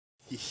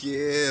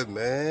Yeah,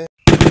 man.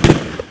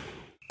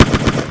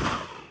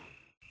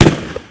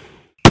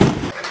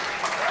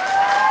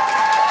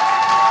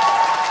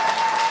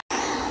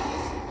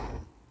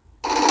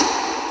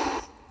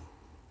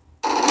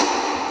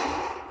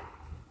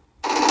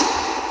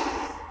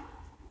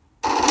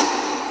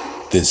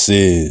 This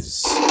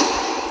is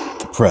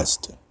the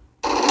Prester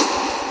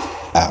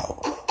Hour.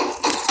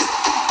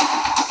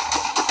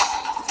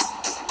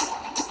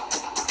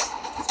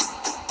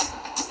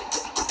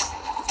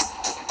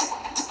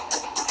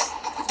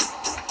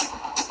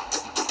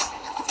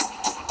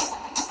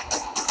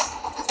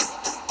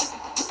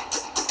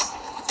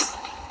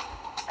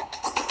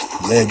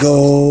 Let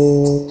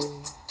go.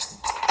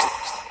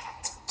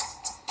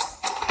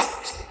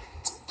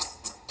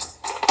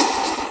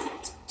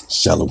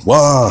 Shalom.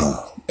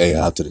 Hey,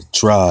 out to the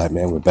tribe,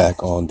 man. We're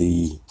back on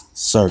the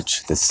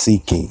search, the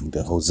seeking,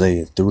 the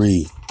Hosea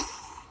 3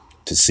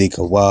 to seek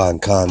HaWah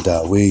and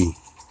khandrop.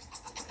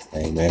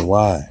 Hey, man,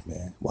 why,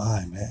 man?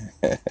 Why, man?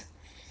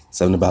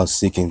 Something about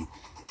seeking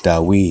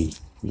ThaWaDa,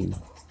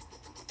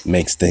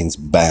 makes things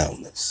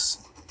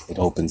boundless. It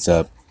opens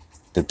up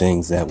the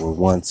things that were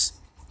once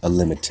a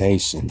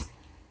limitation,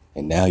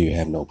 and now you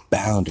have no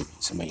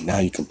boundaries. I mean, now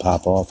you can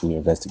pop off in your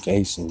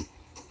investigation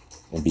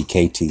and be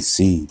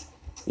KTC,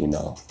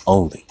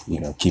 only,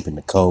 keeping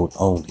the code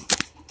only,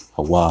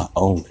 HaWah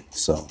only.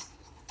 So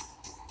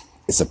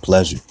it's a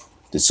pleasure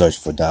to search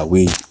for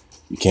ThaWaDa.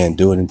 You can't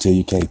do it until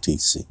you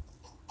KTC.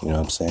 You know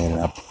what I'm saying?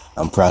 And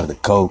I'm proud of the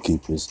code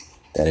keepers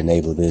that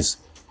enable this,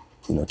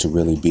 to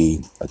really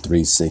be a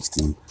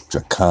 360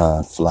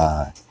 Dracon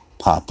fly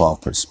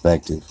pop-off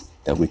perspective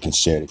that we can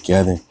share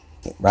together.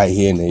 Right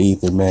here in the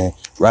ether, man.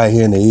 Right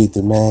here in the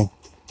ether, man.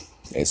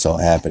 It's all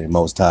happening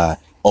most high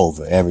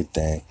over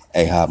everything.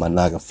 Hey, how my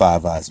naga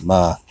 5 eyes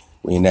ma.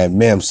 We in that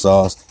mem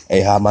sauce.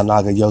 Hey, how my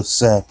naga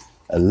Yosef.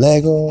 A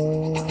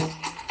Lego.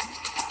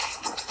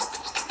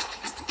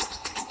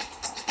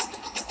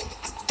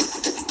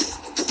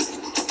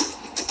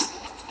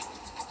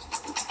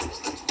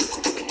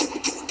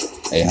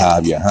 Hey,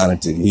 how your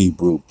haunted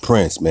Hebrew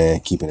prince,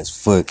 man, keeping his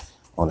foot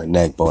on the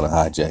neck bone of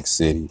Hijack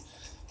City.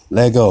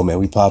 Let go, man.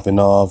 We popping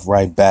off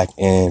right back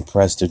in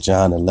Prester,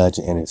 John the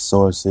Legend and his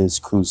sources,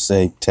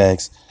 Crusade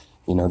text.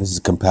 This is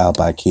compiled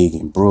by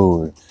Keegan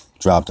Brewer,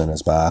 dropped on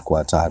us by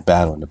Aqua Tide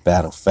Battle and the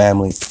Battle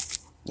family.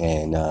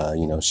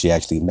 And, she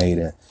actually made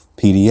a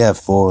PDF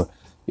for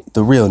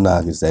the real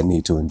Nagas that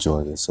need to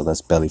enjoy this. So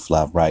let's belly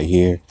flop right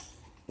here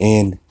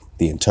in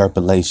the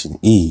interpolation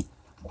E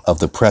of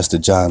the Prester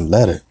John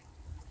letter.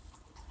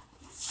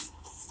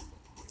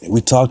 We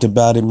talked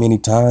about it many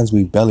times.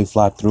 We belly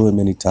flopped through it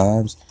many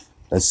times.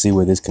 Let's see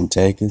where this can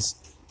take us.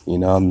 You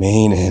know what I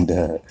mean? And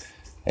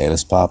hey,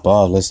 let's pop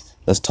off.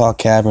 Let's talk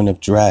Cavern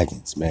of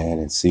Dragons, man,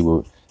 and see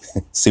where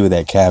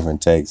that cavern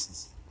takes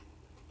us.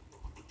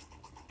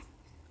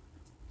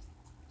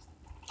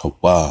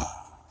 HaWah.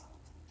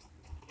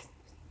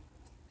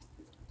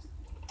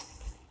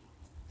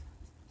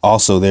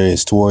 Also, there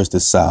is towards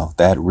the south,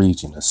 that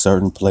region, a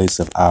certain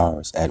place of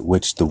ours at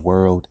which the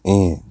world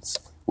ends,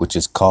 which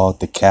is called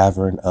the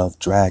Cavern of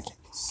Dragons.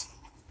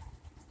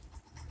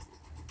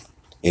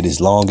 It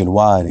is long and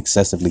wide,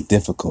 excessively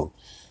difficult,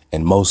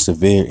 and most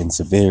severe in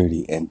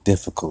severity and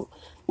difficult,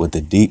 with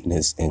the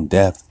deepness and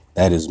depth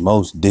that is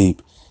most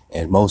deep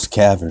and most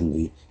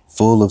cavernly,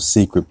 full of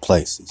secret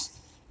places.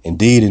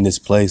 Indeed, in this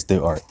place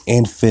there are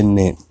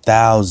infinite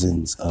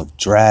thousands of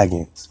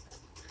dragons,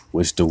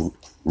 which the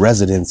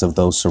residents of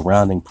those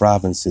surrounding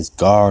provinces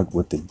guard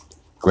with the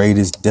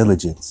greatest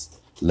diligence,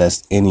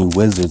 lest any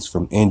wizards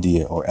from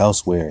India or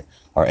elsewhere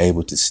are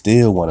able to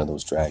steal one of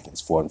those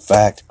dragons. For in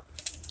fact,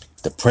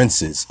 the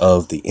princes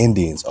of the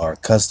Indians are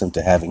accustomed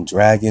to having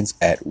dragons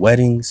at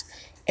weddings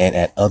and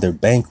at other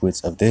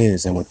banquets of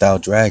theirs, and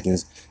without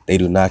dragons, they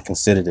do not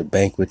consider the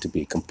banquet to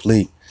be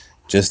complete.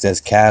 Just as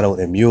cattle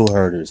and mule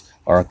herders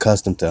are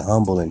accustomed to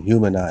humble and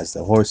humanize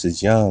the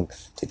horses young,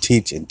 to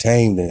teach and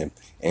tame them,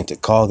 and to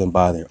call them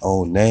by their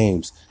own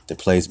names, to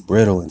place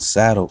bridle and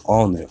saddle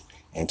on them,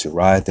 and to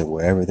ride them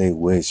wherever they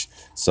wish,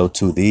 so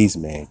too these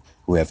men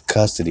who have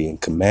custody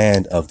and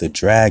command of the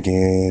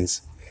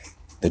dragons,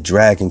 the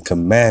dragon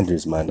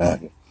commanders, my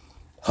naga,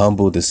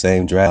 humble the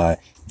same dragon,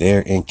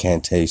 their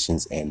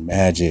incantations and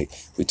magic.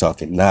 We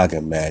talking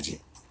naga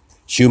magic.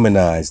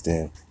 Humanize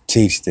them,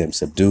 teach them,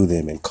 subdue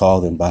them, and call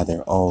them by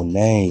their own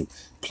name,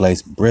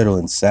 place bridle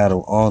and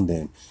saddle on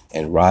them,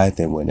 and ride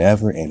them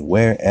whenever and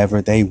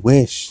wherever they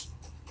wish.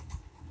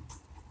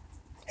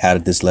 How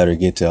did this letter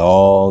get to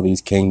all these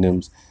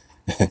kingdoms?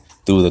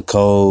 Through the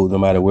code, no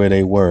matter where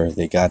they were,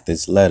 they got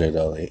this letter,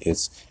 though.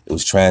 It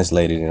was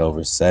translated in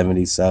over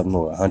 70-something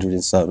or 100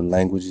 and something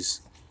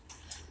languages.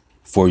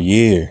 For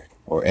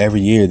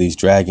every year, these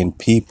dragon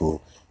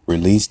people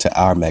release to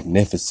our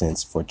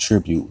magnificence for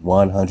tribute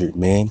 100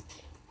 men,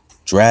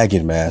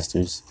 dragon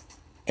masters,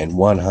 and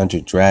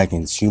 100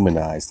 dragons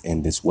humanized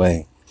in this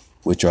way,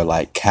 which are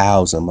like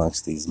cows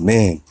amongst these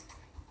men.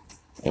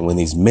 And when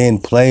these men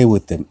play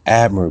with them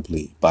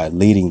admirably by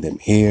leading them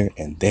here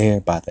and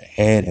there by the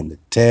head and the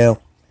tail,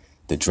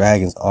 the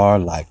dragons are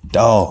like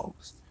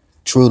dogs,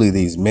 Truly,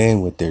 these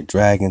men with their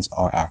dragons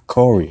are our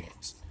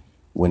couriers,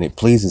 when it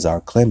pleases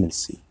our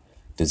clemency.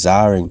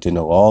 Desiring to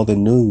know all the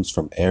news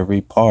from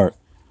every part,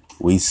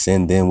 we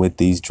send them with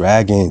these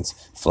dragons,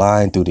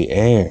 flying through the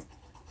air,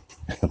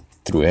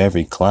 through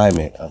every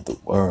climate of the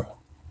world.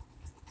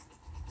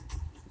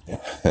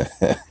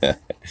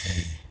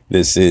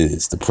 This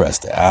is the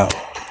Prester Hour.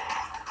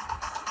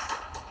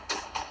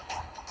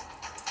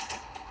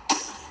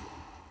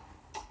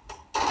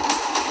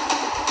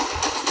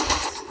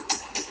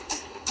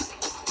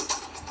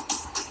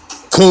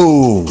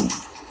 Cool.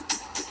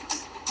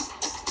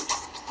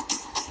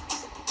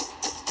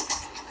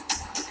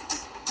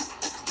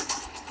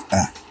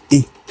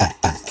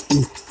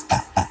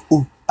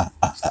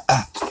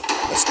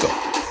 Let's go.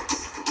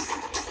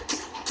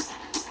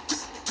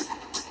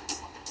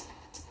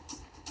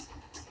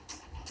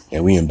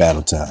 And we in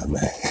battle time,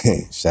 man.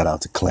 Shout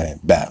out to Clan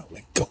Battle.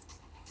 Let's go.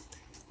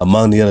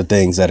 Among the other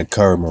things that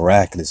occur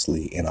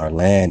miraculously in our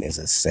land is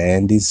a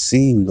sandy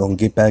sea. We're going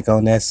to get back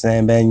on that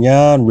San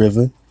Banyan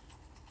River.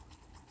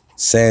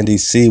 Sandy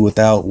sea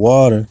without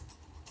water.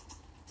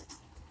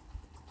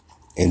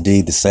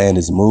 Indeed, the sand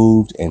is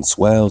moved and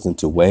swells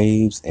into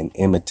waves, an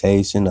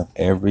imitation of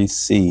every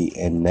sea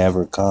and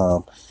never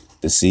calm.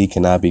 The sea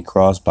cannot be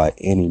crossed by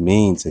any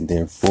means, and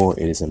therefore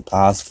it is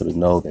impossible to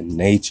know the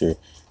nature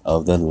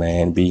of the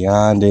land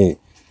beyond it.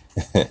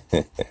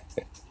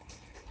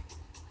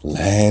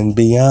 Land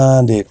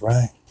beyond it,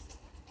 right?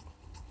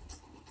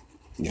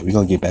 Yeah, we're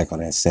going to get back on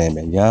that San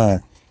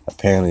Banyan.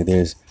 Apparently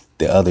there's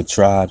the other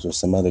tribes, or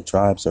some other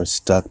tribes are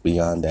stuck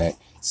beyond that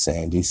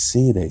sandy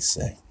sea, they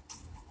say.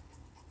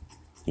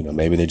 You know,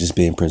 maybe they're just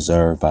being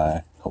preserved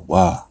by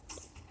HaWah.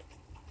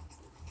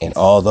 And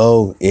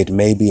although it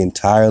may be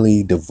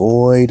entirely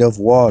devoid of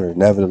water,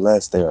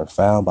 nevertheless, there are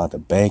found by the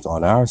bank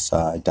on our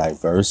side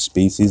diverse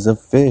species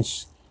of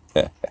fish.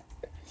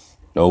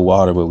 No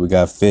water, but we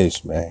got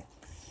fish, man.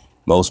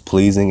 Most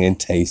pleasing and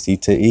tasty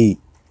to eat,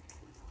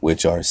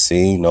 which are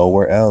seen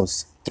nowhere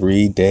else.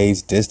 3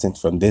 days distant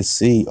from this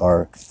sea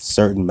are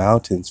certain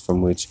mountains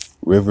from which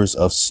rivers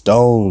of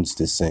stones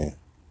descend.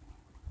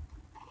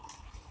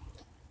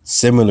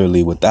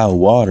 Similarly, without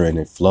water, and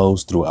it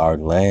flows through our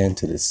land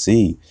to the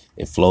sea.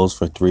 It flows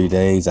for 3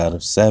 days out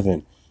of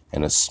 7,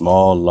 and a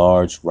small,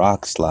 large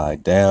rock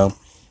slide down,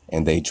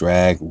 and they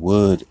drag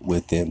wood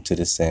with them to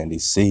the sandy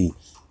sea.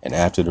 And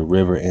after the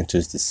river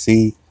enters the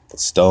sea, the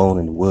stone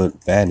and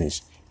wood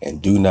vanish and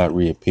do not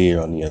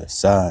reappear on the other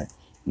side,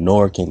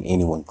 nor can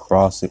anyone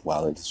cross it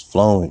while it is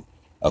flowing.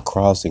 A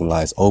crossing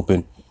lies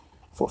open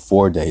for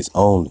 4 days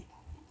only.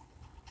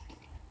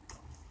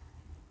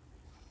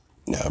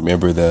 Now,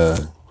 remember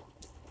the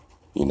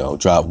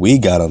drop we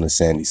got on the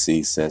sandy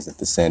sea says that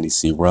the sandy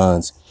sea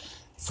runs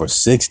for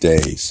 6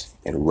 days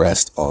and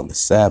rests on the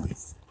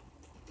Sabbath.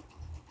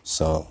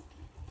 So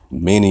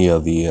many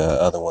of the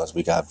other ones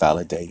we got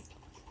validate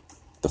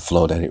the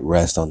flow that it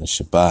rests on the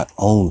Shabbat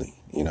only.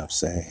 You know what I'm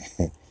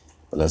saying?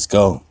 But let's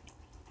go.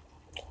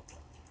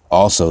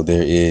 Also,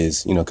 there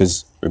is,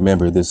 because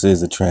remember, this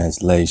is a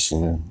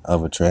translation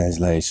of a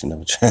translation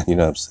of a you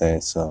know what I'm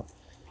saying? So,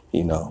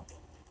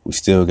 we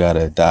still got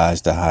to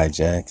dodge the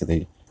hijack.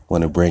 They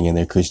want to bring in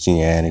their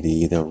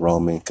Christianity, their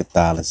Roman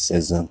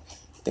Catholicism.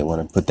 They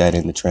want to put that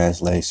in the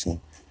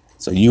translation.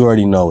 So you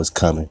already know it's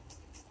coming.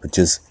 But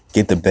just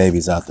get the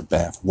babies out the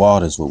bath.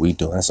 Water's what we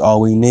do. That's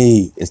all we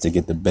need, is to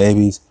get the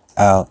babies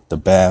out the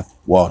bath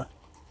water.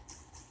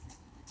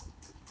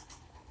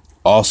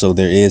 Also,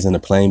 there is in the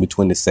plain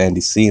between the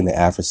sandy sea and the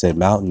aforesaid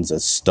mountains a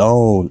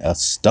stone,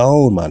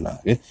 my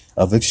nugget,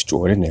 of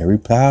extraordinary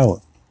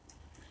power,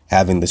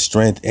 having the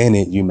strength in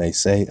it, you may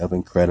say, of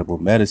incredible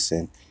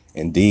medicine.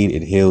 Indeed,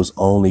 it heals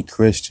only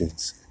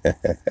Christians.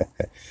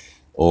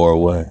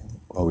 Or what?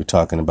 Are we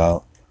talking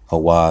about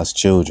HaWah's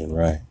children,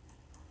 right?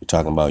 We're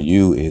talking about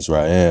you,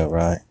 Israel,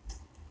 right?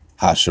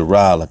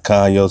 Hasharah,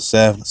 Lakan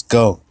Yosef, let's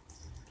go.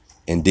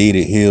 Indeed,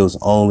 it heals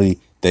only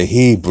the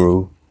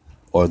Hebrew,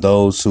 or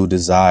those who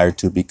desire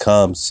to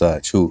become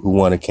such, who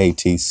want a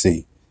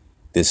KTC.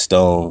 This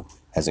stone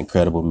has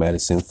incredible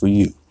medicine for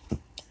you,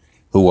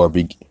 who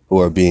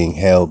are being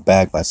held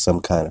back by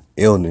some kind of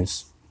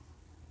illness.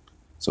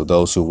 So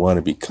those who want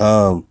to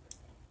become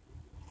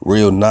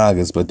real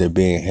Nagas, but they're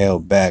being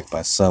held back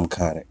by some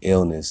kind of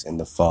illness in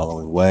the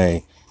following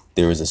way.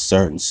 There is a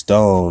certain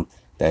stone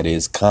that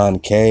is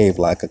concave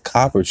like a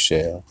copper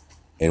shell,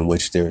 in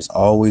which there is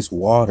always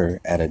water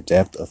at a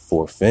depth of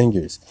 4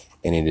 fingers,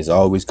 and it is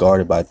always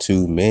guarded by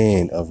 2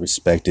 men of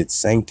respected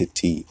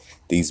sanctity.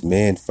 These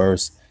men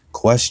first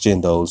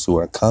question those who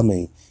are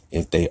coming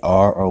if they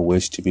are or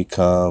wish to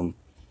become,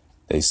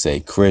 they say,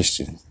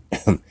 Christian.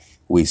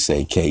 We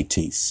say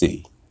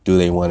KTC. Do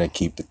they want to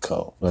keep the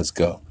code? Let's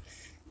go.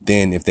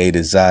 Then if they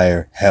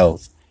desire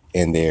health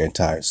in their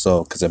entire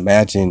soul, because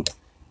imagine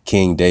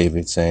King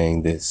David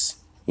saying this,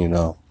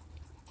 what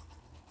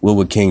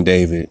would King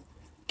David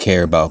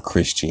care about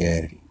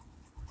Christianity?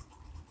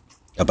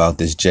 About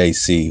this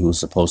JC who's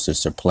supposed to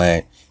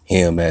supplant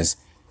him as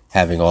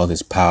having all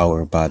this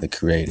power by the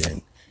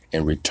Creator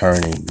and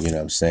returning,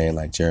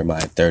 like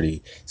Jeremiah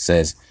 30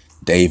 says,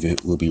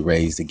 David will be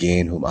raised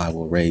again, whom I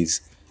will raise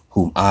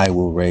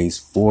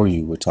for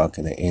you. We're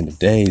talking the end of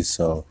days.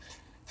 So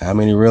how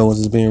many real ones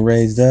is being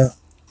raised up?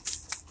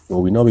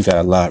 Well, we know we got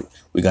a lot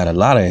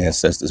of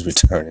ancestors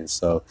returning.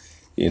 So,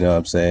 you know what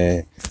I'm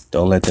saying?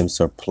 Don't let them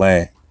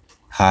supplant,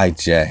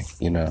 hijack,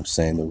 you know what I'm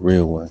saying, the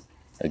real one.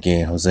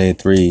 Again, Hosea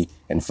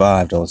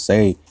 3:5 don't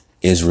say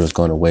Israel's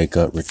going to wake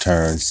up,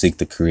 return, seek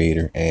the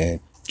Creator, and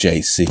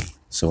JC.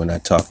 So we're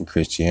not talking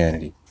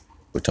Christianity.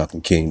 We're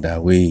talking King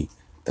Dawid,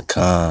 the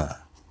Khan,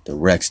 the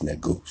Rex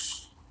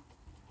Negus.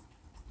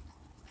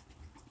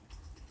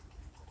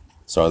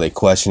 So are they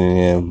questioning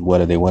him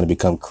whether they want to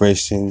become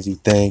Christians, you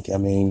think? I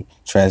mean,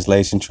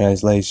 translation,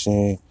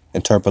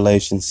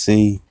 interpolation,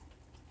 C.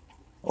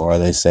 Or are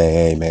they saying,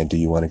 hey, man, do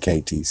you want a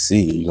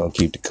KTC? Are you going to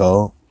keep the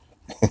code?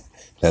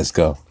 Let's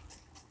go.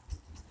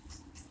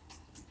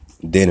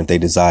 Then if they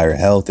desire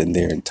health in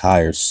their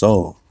entire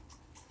soul,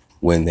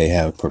 when they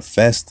have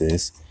professed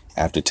this,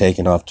 after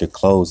taking off their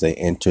clothes, they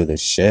enter the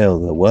shell.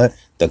 The what?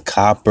 The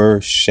copper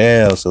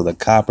shell. So the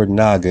copper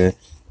naga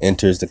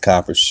enters the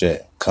copper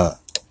shell. Khan.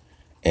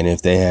 And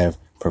if they have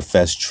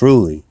professed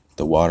truly,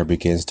 the water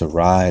begins to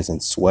rise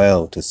and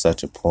swell to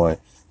such a point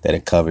that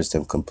it covers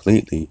them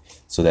completely,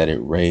 so that it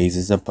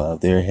raises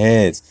above their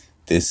heads.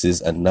 This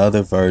is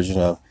another version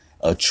of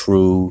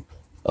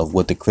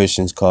what the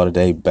Christians call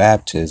today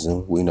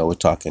baptism. We know we're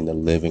talking the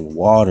living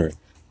water,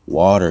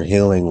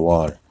 healing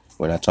water.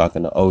 We're not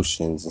talking the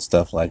oceans and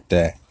stuff like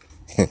that.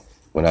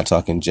 We're not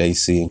talking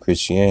JC and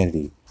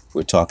Christianity.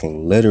 We're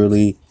talking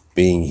literally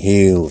being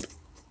healed.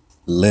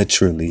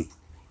 Literally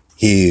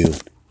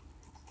healed.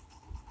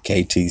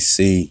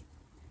 KTC.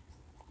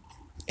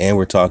 And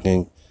we're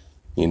talking,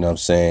 you know what I'm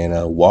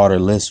saying,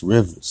 waterless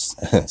rivers,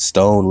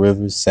 stone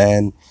rivers,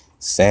 sandy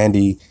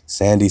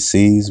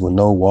seas with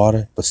no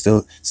water, but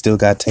still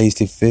got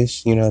tasty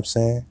fish, you know what I'm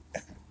saying?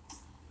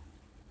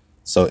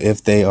 So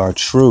if they are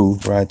true,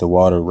 right, the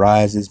water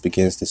rises,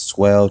 begins to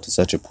swell to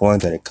such a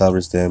point that it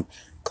covers them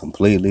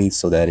completely,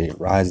 so that it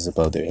rises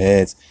above their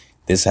heads.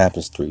 This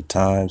happens 3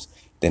 times.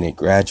 Then it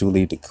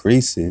gradually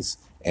decreases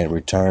and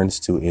returns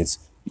to its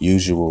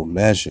usual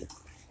measure.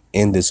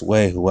 In this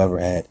way, whoever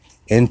had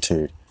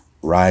entered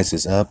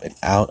rises up and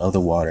out of the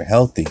water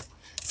healthy,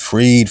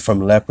 freed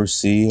from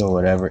leprosy or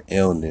whatever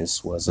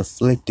illness was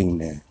afflicting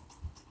them,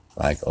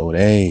 like old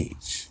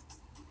age.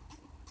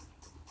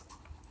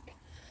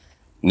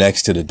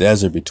 Next to the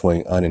desert,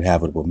 between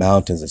uninhabitable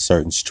mountains, a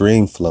certain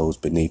stream flows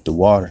beneath the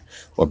water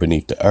or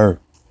beneath the earth.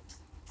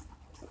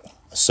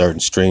 A certain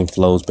stream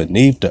flows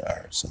beneath the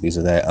earth. So these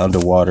are that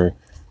underwater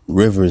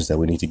rivers that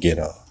we need to get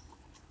on,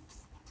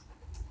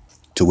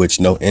 to which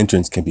no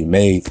entrance can be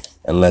made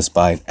unless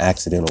by an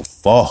accidental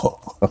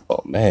fall.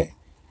 Oh, man.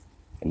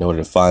 In order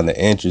to find the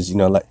entrance, you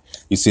know, like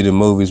you see the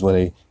movies where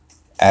they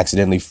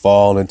accidentally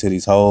fall into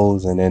these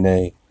holes and then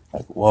they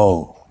like,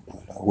 whoa,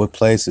 what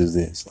place is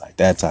this? Like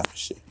that type of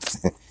shit.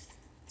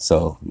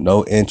 So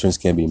no entrance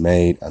can be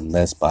made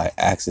unless by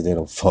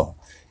accidental fall.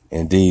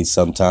 Indeed,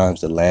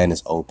 sometimes the land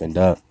is opened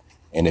up,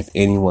 and if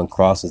anyone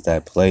crosses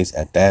that place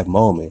at that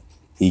moment,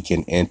 he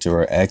can enter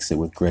or exit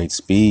with great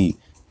speed,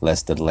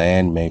 lest the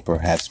land may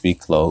perhaps be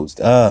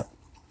closed up.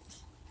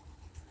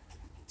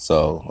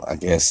 So I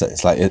guess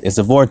it's like it's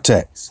a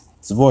vortex.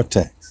 It's a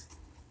vortex.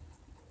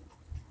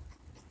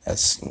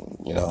 That's,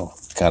 you know,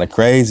 kind of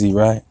crazy,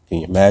 right? Can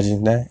you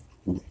imagine that?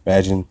 Can you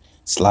imagine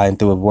sliding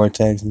through a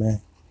vortex,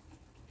 man?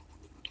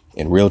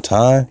 In real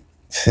time?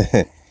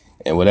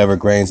 And whatever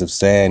grains of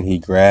sand he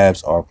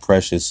grabs are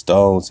precious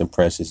stones and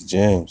precious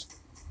gems.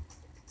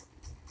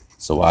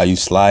 So while you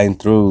sliding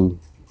through,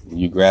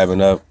 you grabbing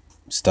up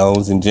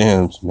stones and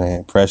gems,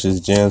 man.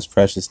 Precious gems,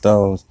 precious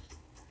stones.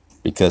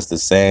 Because the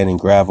sand and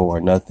gravel are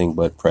nothing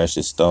but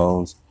precious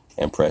stones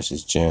and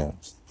precious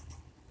gems.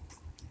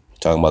 You're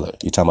talking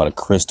about a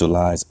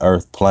crystallized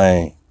earth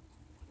plane.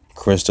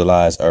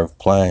 Crystallized earth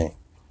plane.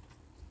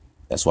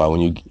 That's why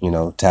when you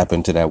tap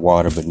into that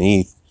water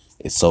beneath,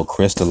 it's so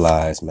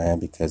crystallized, man,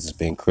 because it's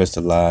being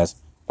crystallized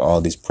by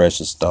all these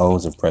precious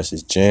stones and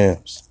precious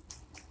gems.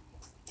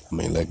 I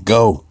mean, let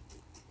go.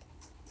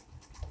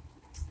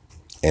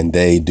 And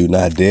they do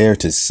not dare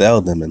to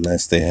sell them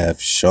unless they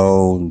have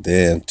shown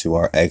them to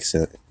our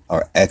excellency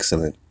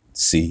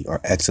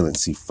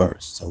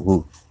first.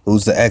 So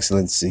who's the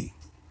excellency?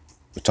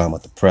 We're talking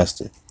about the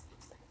Prester.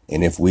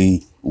 And if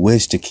we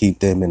wish to keep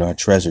them in our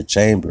treasure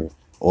chamber,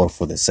 or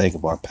for the sake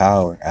of our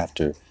power,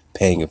 after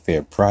paying a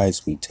fair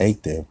price, we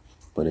take them.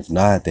 But if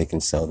not, they can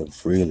sell them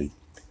freely.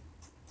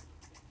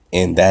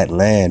 In that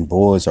land,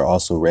 boys are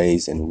also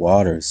raised in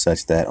water,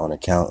 such that on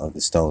account of the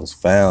stones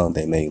found,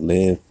 they may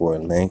live for a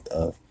length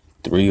of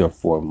 3 or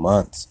 4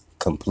 months,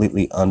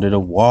 completely under the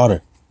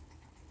water.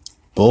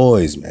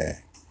 Boys, man.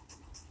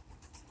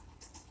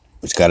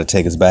 Which got to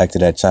take us back to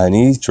that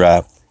Chinese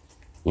trap,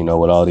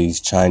 with all these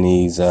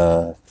Chinese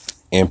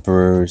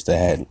emperors that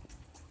had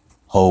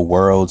whole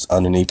worlds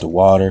underneath the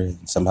water.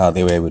 Somehow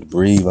they were able to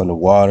breathe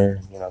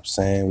underwater. You know what I'm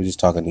saying? We're just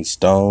talking these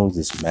stones,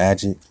 this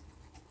magic.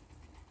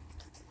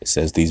 It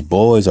says these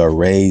boys are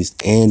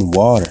raised in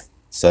water.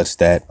 such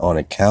that on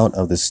account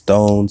of the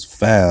stones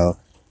found,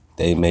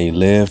 they may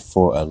live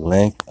for a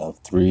length of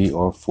 3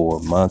 or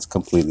 4 months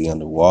completely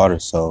underwater.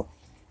 So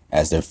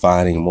as they're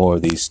finding more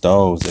of these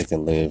stones, they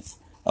can live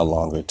a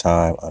longer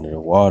time under the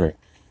water.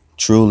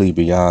 Truly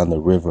beyond the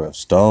river of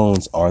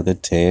stones are the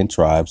 10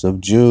 tribes of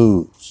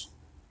Jews.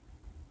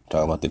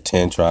 Talking about the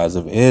 10 tribes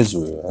of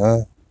Israel,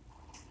 huh?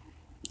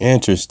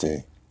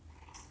 Interesting.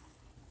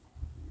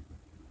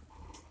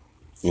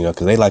 You know,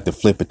 because they like to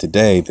flip it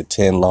today, the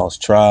 10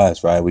 lost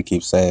tribes, right? We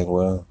keep saying,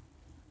 well,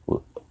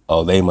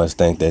 oh, they must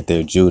think that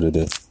they're Judah.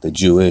 The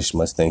Jewish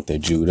must think they're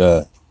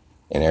Judah,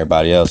 and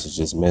everybody else is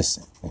just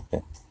missing.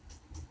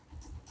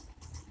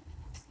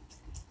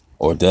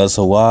 Or does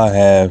HaWah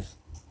have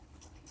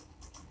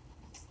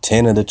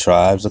 10 of the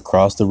tribes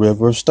across the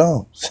river of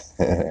stones?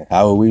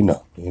 How will we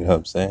know? You know what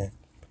I'm saying?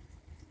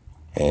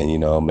 And, you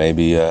know,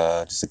 maybe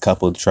just a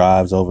couple of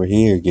tribes over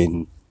here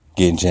getting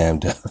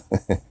jammed up.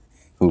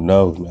 Who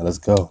knows, man? Let's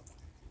go.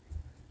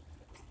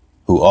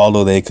 Who,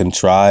 although they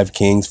contrive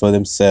kings for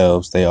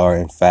themselves, they are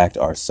in fact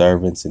our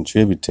servants and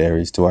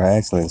tributaries to our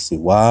excellency.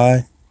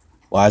 Why?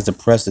 Why is the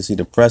Prester? See,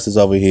 the Prester's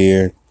over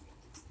here,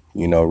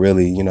 you know,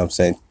 really, you know what I'm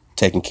saying,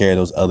 taking care of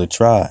those other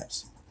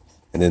tribes.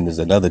 And then there's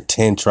another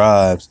 10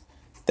 tribes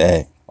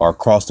that are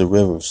across the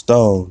river of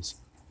stones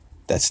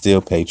that still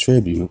pay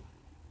tribute,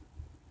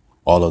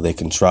 although they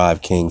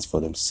contrive kings for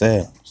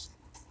themselves.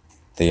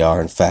 They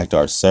are, in fact,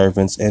 our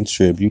servants and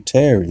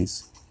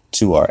tributaries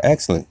to our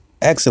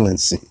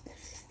excellency.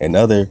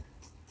 Another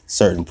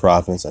certain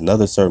province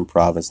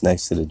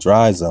next to the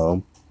dry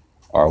zone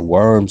are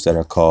worms that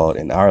are called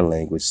in our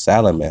language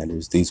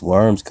salamanders. These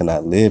worms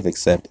cannot live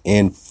except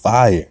in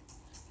fire.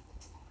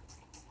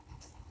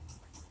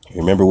 You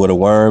remember what a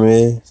worm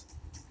is?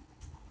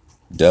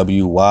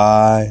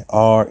 WYRM.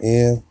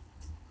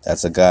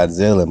 That's a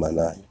Godzilla, my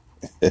nigga.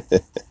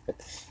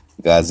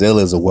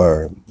 Godzilla is a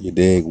worm. You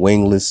dig?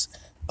 Wingless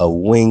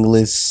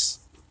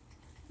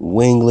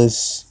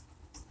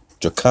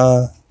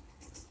dracan.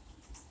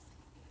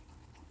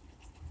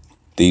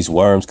 These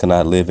worms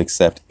cannot live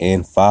except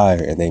in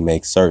fire, and they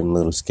make certain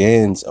little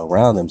skins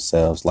around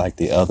themselves like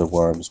the other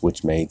worms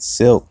which made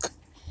silk.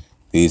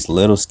 These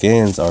little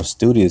skins are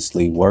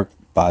studiously worked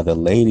by the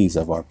ladies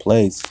of our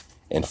place,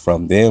 and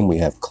from them we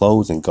have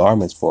clothes and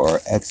garments for our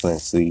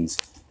excellencies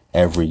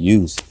every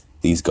use.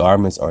 These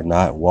garments are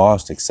not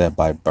washed except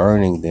by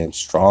burning them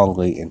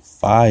strongly in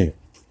fire.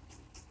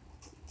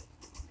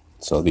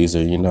 So these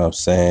are, you know what I'm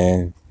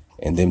saying,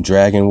 in them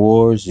dragon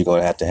wars, you're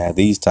going to have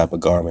these type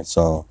of garments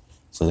on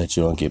so that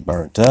you don't get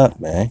burnt up,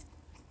 man.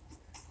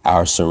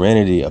 Our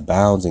serenity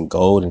abounds in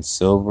gold and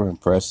silver and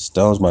precious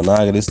stones. My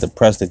nigga, this is the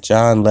Prester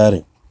John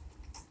letter.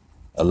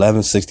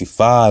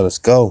 1165, let's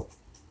go.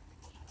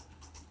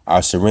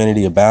 Our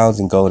serenity abounds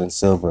in gold and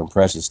silver and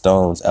precious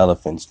stones,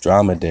 elephants,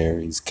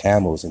 dromedaries,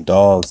 camels, and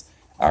dogs.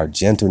 Our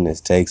gentleness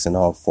takes in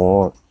all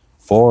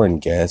foreign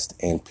guests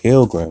and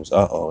pilgrims.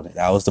 Uh-oh,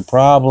 that was the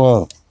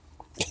problem.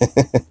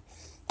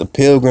 The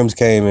pilgrims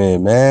came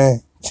in,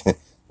 man.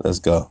 Let's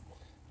go.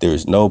 There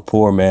is no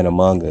poor man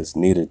among us,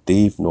 neither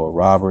thief nor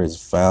robber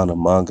is found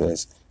among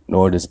us,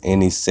 nor does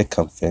any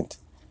sycophant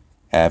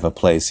have a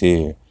place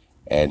here,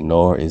 and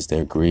nor is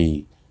there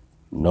greed.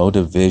 No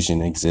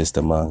division exists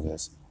among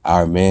us.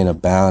 Our men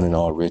abound in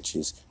all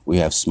riches. We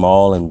have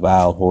small and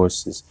vile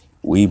horses.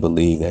 We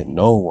believe that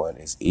no one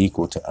is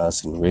equal to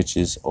us in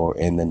riches or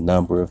in the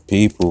number of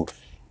people.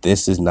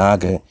 This is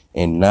Naga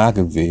in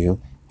Nagaville.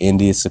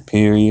 India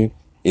Superior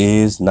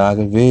is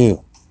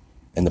Nagaville.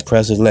 And the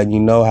press is letting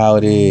you know how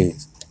it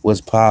is. What's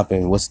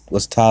popping,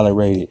 what's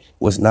tolerated,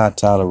 what's not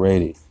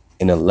tolerated.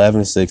 In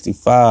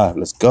 1165,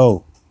 let's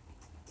go.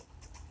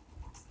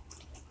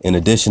 In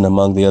addition,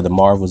 among the other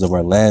marvels of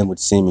our land, which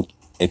seem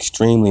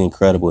extremely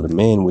incredible to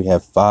men, we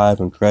have 5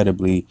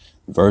 incredibly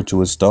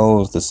virtuous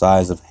stones the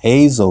size of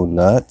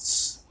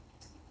hazelnuts.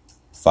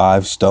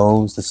 5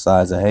 stones the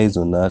size of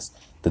hazelnuts.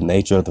 The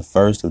nature of the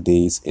first of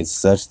these is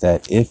such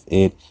that if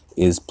it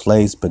is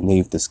placed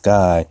beneath the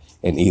sky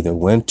in either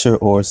winter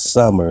or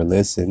summer,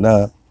 listen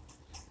up,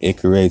 it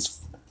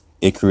creates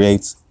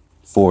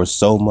for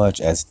so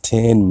much as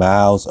 10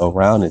 miles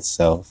around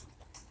itself.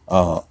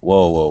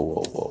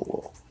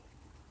 Whoa.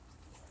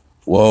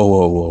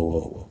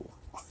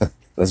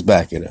 Let's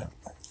back it up.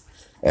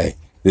 Hey,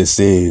 this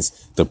is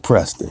the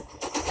Prester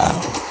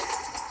Hour.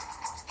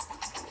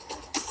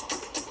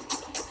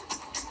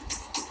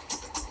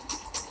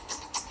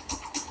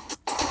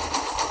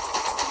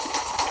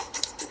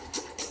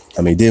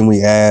 I mean, didn't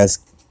we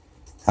ask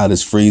how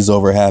does freeze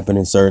over happen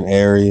in certain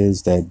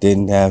areas that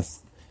didn't have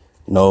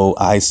no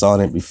ice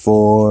on it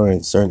before,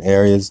 in certain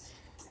areas?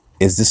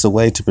 Is this a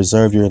way to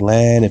preserve your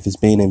land if it's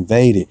being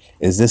invaded?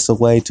 Is this a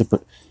way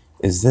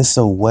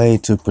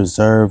to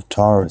preserve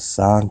Terra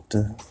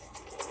Sancta?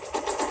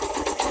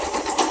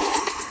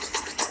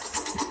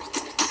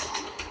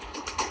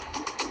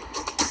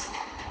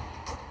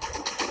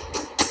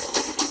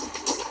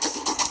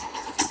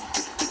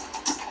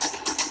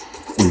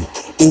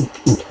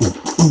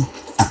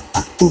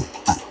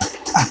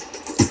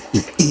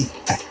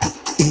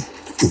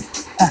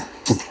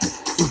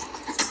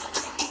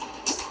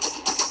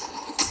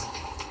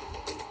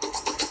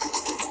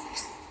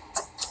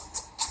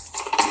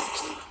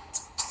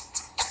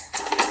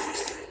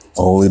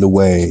 Only the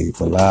way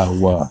for Halal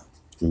HaWah.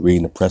 We're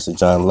reading the Prester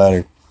John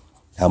letter.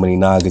 How many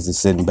niggas is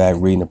sitting back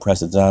reading the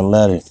Prester John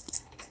letter?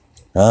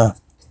 Huh?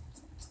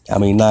 How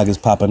many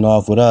niggas popping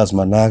off with us,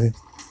 my nigga?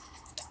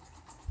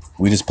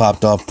 We just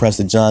popped off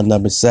Prester John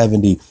number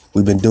 70.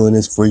 We've been doing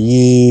this for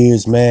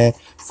years, man.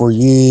 For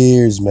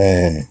years,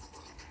 man.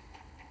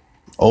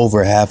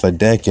 Over half a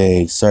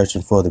decade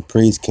searching for the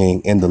priest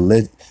king in the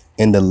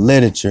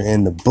literature,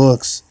 in the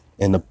books,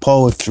 in the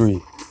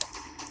poetry.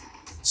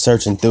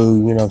 Searching through,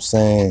 you know what I'm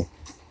saying?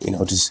 You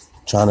know, just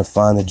trying to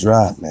find the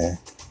drop, man.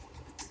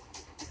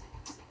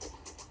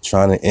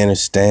 Trying to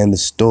understand the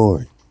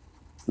story.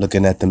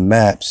 Looking at the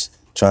maps,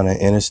 trying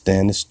to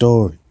understand the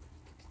story.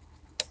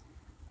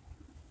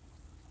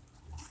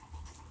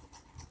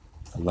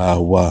 Halal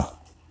HaWah.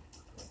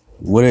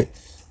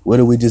 What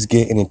did we just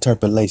get in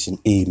interpolation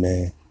E,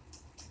 man?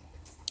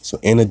 So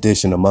in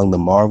addition, among the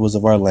marvels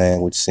of our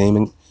land, which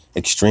seem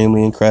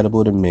extremely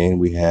incredible to men,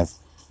 we have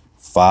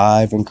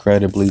 5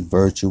 incredibly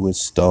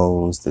virtuous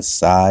stones the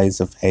size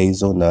of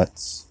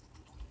hazelnuts.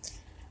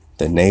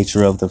 The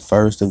nature of the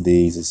first of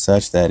these is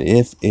such that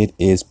if it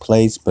is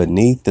placed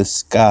beneath the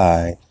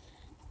sky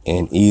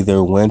in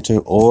either winter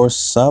or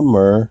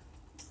summer,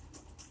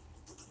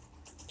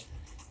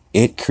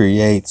 it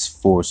creates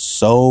for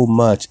so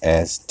much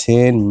as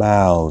 10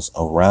 miles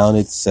around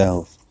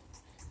itself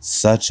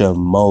such a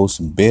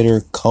most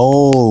bitter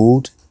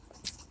cold,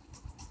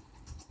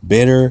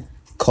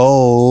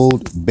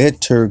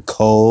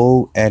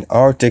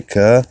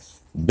 Antarctica,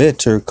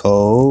 bitter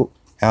cold.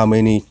 How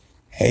many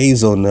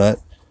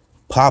hazelnut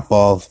pop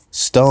off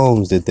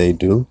stones did they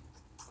do?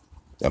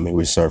 I mean,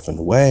 we're surfing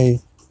the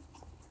wave.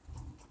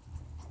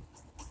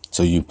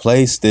 So you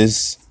place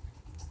this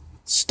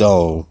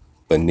stone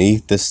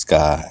beneath the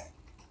sky,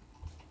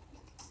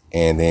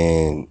 and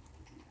then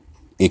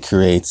it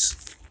creates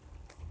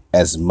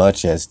as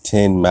much as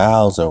 10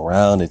 miles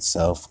around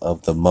itself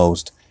of the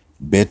most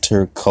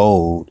bitter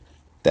cold,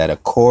 that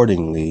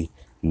accordingly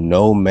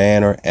no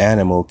man or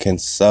animal can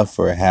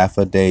suffer half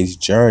a day's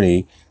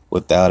journey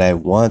without at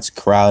once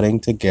crowding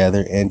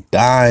together and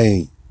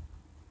dying.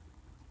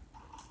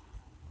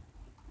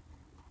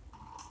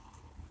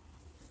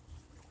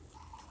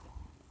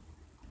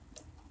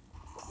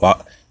 Why,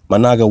 my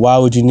naga, why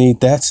would you need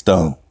that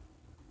stone?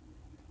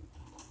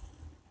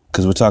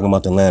 Because we're talking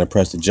about the land of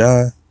Prester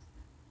John.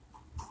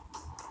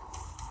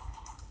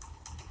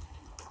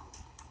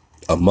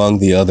 Among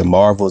the other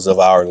marvels of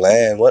our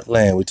land, what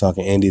land? We're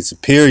talking Indian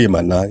Superior,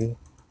 my naga,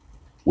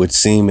 which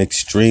seem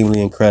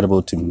extremely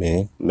incredible to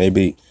men.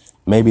 Maybe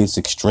it's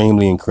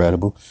extremely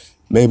incredible.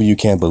 Maybe you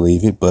can't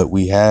believe it, but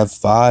we have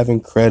 5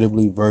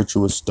 incredibly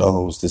virtuous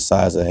stones the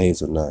size of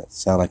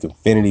hazelnuts. Sound like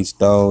infinity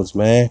stones,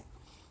 man.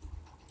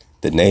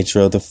 The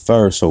nature of the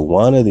first. So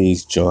one of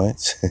these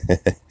joints,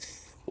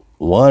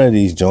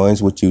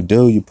 what you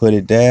do, you put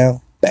it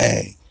down,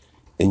 bang.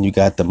 Then you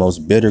got the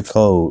most bitter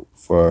cold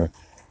for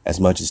as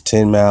much as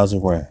 10 miles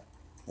around.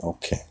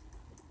 Okay.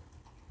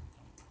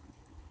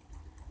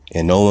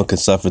 And no one can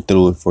suffer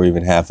through it for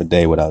even half a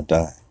day without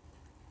dying.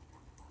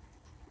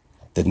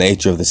 The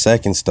nature of the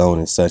second stone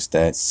is such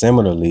that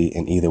similarly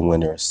in either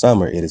winter or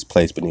summer, it is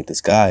placed beneath the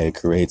sky. It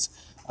creates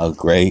a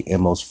great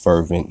and most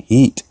fervent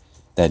heat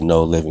that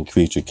no living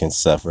creature can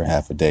suffer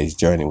half a day's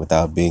journey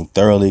without being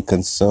thoroughly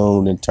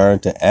consumed and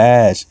turned to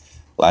ash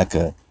like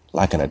an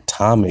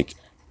atomic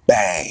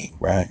bang,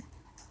 right?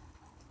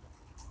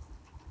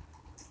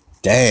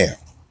 Damn.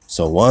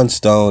 So one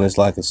stone is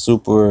like a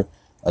super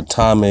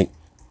atomic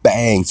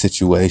bang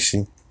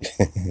situation.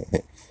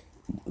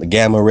 The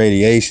gamma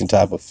radiation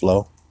type of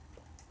flow.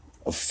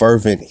 A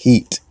fervent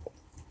heat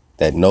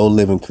that no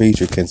living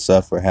creature can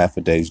suffer half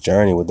a day's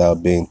journey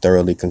without being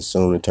thoroughly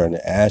consumed and turned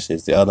to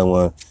ashes. The other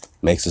one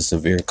makes a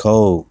severe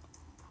cold.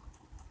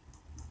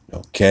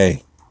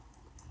 Okay.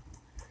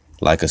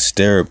 Like a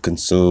stirrup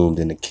consumed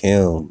in a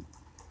kiln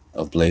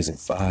of blazing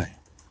fire.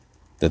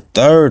 The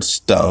third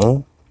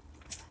stone,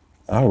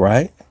 all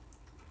right,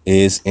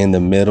 is in the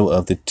middle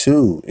of the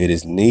two. It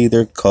is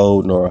neither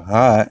cold nor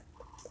hot,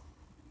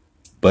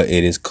 but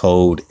it is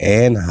cold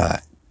and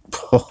hot.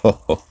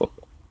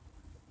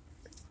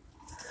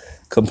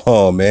 Come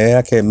on, man.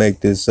 I can't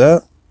make this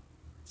up.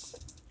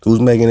 Who's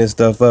making this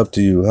stuff up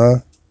to you,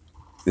 huh?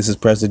 This is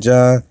Prester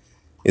John.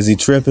 Is he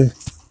tripping?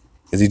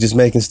 Is he just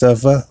making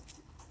stuff up?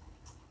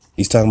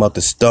 He's talking about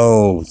the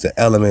stones, the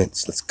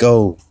elements. Let's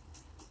go.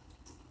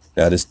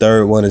 Now, this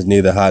third one is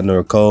neither hot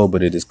nor cold,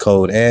 but it is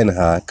cold and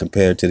hot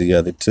compared to the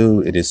other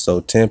two. It is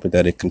so tempered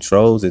that it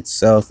controls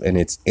itself and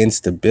its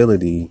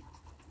instability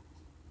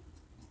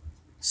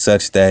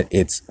such that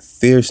its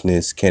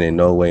fierceness can in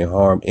no way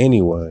harm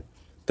anyone.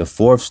 The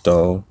fourth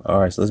stone, all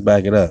right, so let's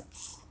back it up.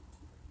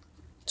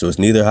 So it's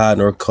neither hot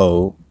nor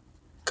cold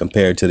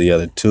compared to the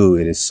other two.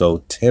 It is so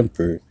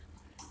tempered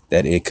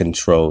that it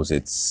controls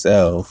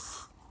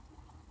itself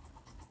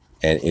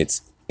and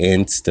its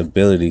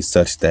instability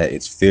such that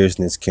its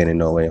fierceness can in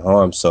no way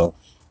harm. So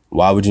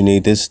why would you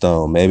need this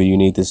stone? Maybe you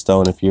need this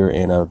stone if you're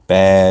in a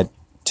bad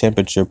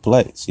temperature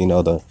place. You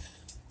know, the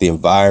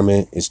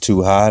environment is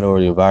too hot or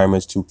the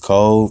environment is too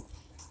cold.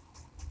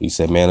 You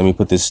say, man, let me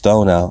put this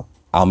stone out.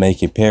 I'll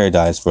make it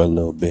paradise for a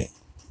little bit.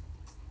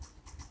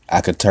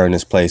 I could turn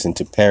this place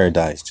into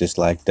paradise just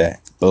like that.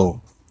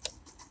 Boom.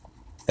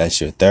 That's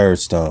your third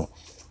stone.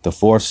 The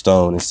fourth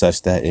stone is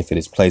such that if it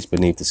is placed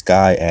beneath the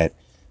sky at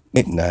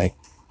midnight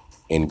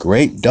in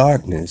great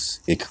darkness,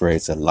 it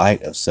creates a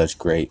light of such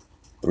great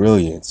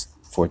brilliance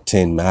for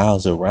 10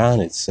 miles around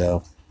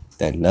itself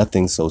that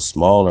nothing so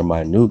small or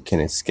minute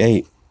can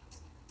escape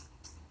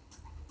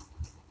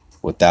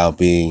without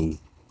being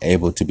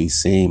able to be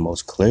seen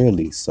most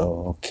clearly.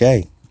 So,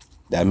 okay,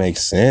 that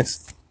makes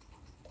sense.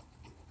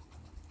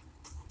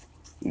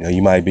 You know,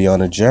 you might be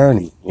on a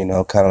journey, you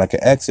know, kind of like an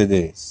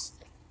Exodus,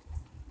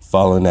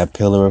 following that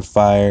pillar of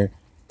fire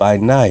by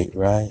night,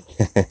 right?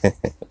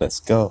 Let's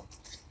go.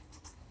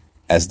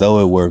 As though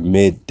it were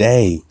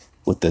midday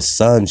with the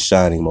sun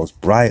shining most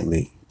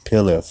brightly,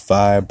 pillar of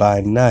fire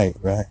by night,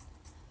 right?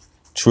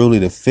 Truly,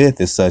 the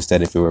fifth is such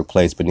that if it were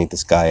placed beneath the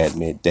sky at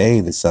midday,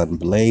 the sun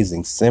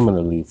blazing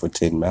similarly for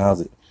 10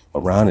 miles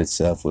around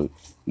itself would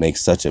make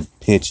such a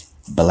pitch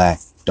black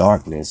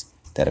darkness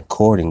that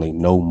accordingly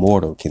no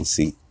mortal can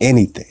see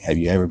anything. Have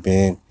you ever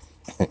been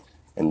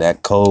in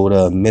that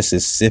cold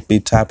Mississippi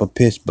type of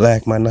pitch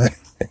black, my nigga?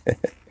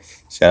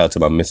 Shout out to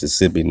my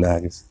Mississippi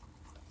niggas.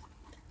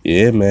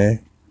 Yeah,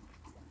 man.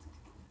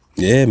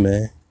 Yeah,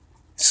 man.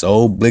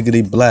 So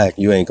bliggity black,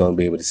 you ain't gonna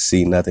be able to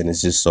see nothing.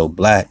 It's just so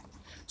black.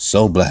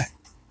 So black.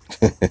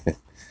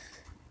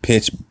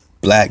 Pitch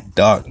black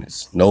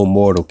darkness. No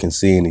mortal can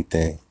see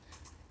anything.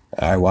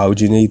 All right, why would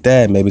you need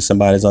that? Maybe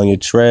somebody's on your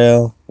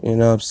trail, you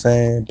know what I'm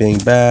saying? Bing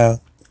bow.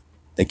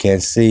 They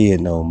can't see it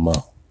no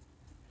more.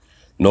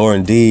 Nor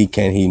indeed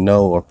can he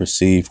know or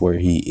perceive where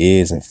he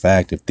is. In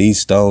fact, if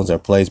these stones are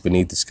placed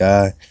beneath the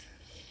sky,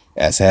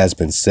 as has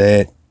been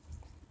said,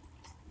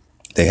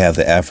 they have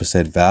the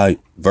aforesaid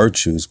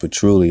virtues, but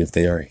truly if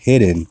they are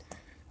hidden,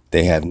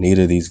 they have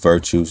neither these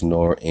virtues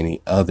nor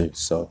any others.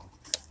 So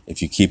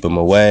if you keep them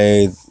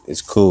away,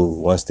 it's cool.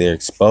 Once they're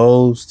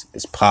exposed,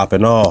 it's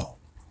popping off.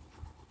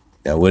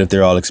 Now, what if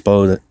they're all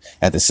exposed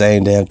at the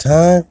same damn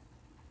time?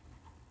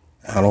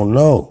 I don't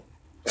know.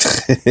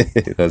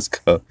 Let's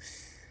go.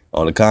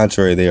 On the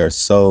contrary, they are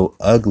so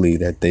ugly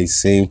that they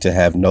seem to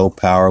have no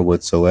power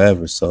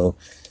whatsoever. So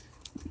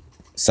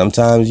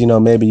sometimes, you know,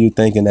 maybe you're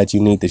thinking that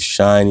you need the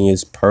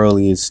shiniest,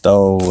 pearliest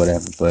stone,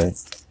 whatever,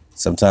 but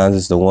sometimes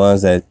it's the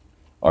ones that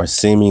are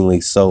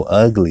seemingly so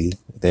ugly,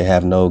 they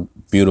have no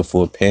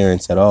beautiful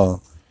appearance at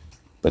all,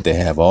 but they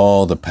have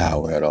all the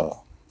power at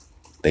all.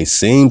 They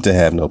seem to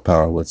have no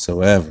power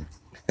whatsoever.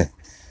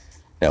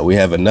 Now we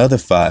have another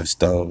 5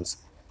 stones,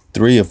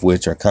 3 of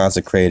which are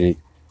consecrated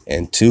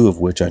and 2 of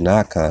which are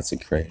not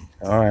consecrated.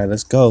 All right,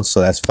 let's go.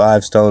 So that's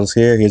 5 stones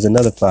here. Here's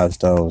another 5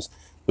 stones,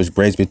 which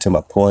brings me to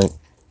my point.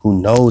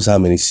 Who knows how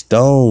many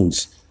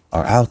stones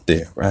are out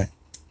there, right?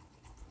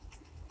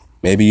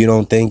 Maybe you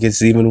don't think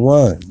it's even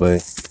one,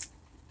 but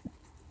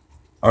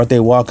aren't they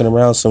walking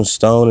around some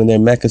stone in their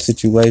Mecca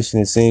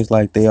situation? It seems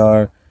like they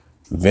are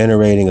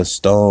venerating a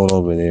stone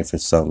over there for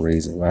some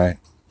reason, right?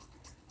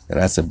 And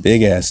that's a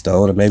big ass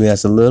stone, or maybe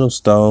that's a little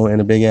stone in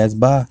a big ass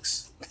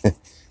box.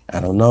 I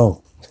don't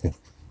know.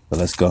 But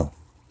let's go.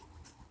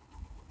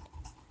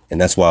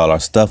 And that's why all our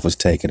stuff was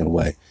taken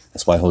away.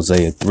 That's why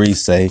Hosea 3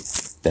 say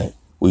that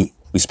we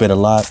spent a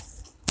lot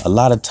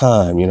of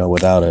time, you know,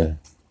 without a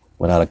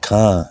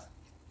Khan,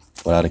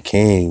 without a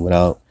king,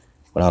 without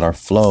our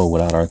flow,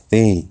 without our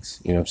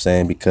things. You know what I'm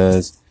saying?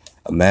 Because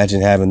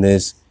imagine having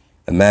this.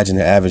 Imagine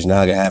the average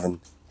Naga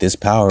having this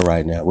power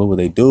right now. What would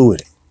they do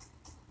with it?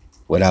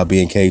 Without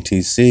being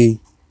KTC,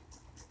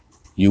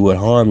 you would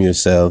harm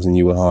yourselves and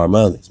you would harm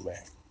others, man.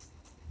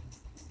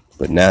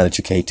 But now that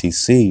you're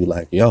KTC, you're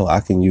like, yo, I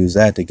can use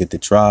that to get the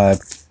tribe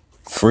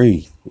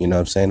free. You know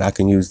what I'm saying? I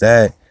can use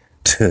that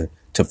to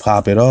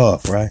pop it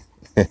off, right?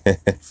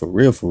 For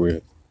real, for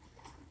real.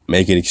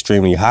 Make it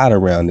extremely hot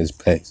around this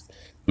place.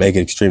 Make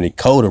it extremely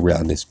cold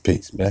around this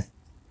piece, man.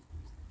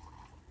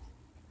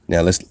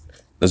 Now let's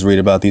read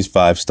about these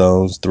 5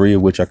 stones, 3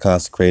 of which are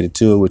consecrated,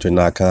 2 of which are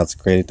not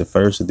consecrated. The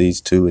first of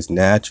these 2 is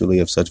naturally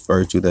of such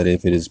virtue that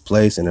if it is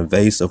placed in a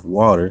vase of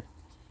water,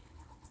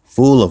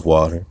 full of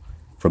water,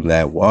 from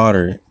that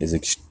water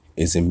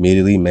is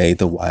immediately made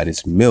the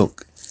whitest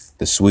milk,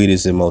 the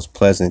sweetest and most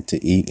pleasant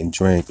to eat and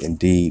drink,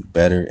 indeed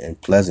better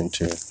and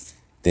pleasanter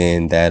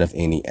than that of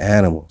any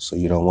animal. So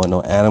you don't want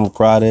no animal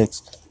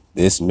products.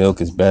 This milk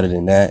is better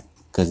than that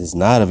because it's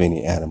not of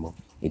any animal.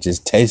 It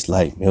just tastes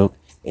like milk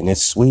and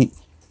it's sweet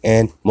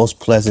and most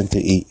pleasant to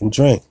eat and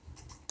drink.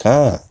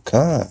 Con.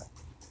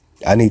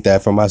 I need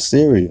that for my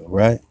cereal,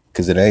 right?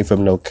 Because it ain't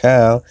from no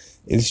cow.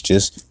 It's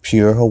just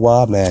pure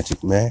HaWah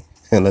magic, man.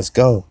 And let's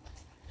go.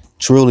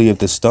 Truly, if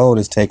the stone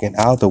is taken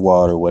out the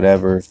water,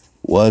 whatever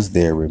was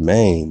there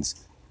remains.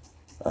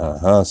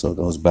 So it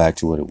goes back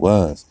to what it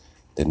was.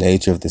 The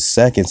nature of the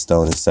second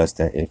stone is such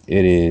that if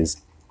it is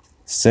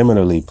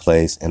similarly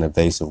placed in a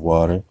vase of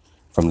water,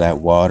 from that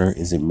water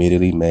is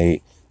immediately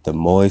made the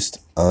moist,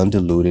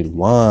 undiluted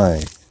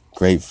wine,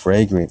 great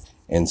fragrant,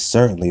 and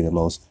certainly the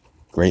most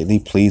greatly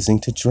pleasing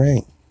to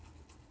drink.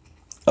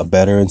 A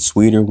better and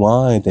sweeter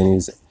wine than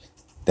is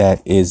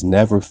that is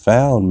never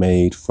found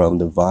made from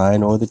the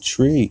vine or the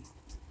tree.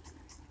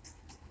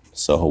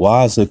 So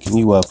HaWah's hooking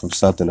you up from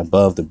something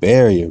above the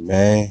barrier,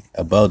 man,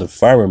 above the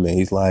firmament.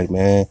 He's like,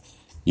 man,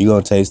 you're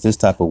going to taste this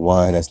type of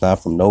wine that's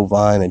not from no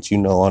vine that you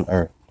know on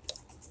earth.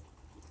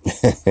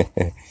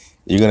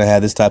 You're going to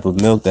have this type of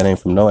milk that ain't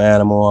from no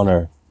animal on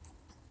earth.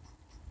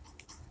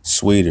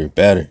 Sweeter,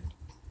 better.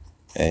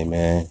 Hey,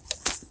 man.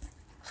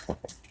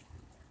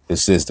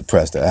 This is the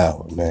Prester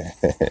Hour, man.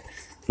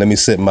 Let me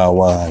sip my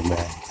wine,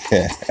 man.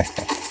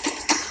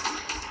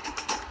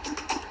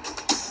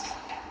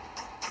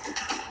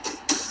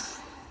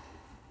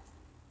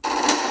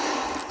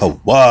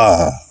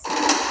 HaWah.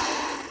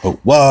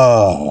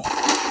 HaWah.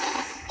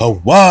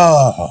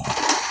 HaWah.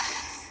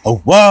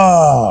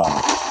 HaWah.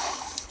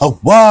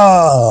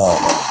 HaWah.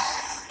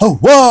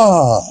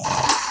 HaWah.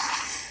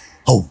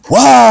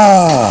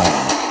 HaWah.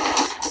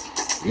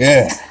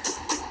 Yeah.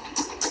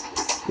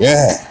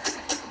 Yeah.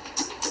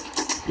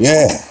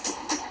 Yeah.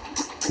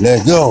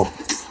 Let's go.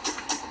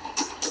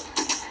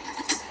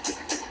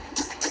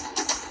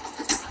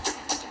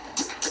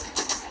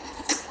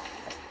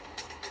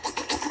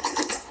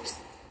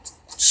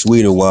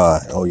 Sweeter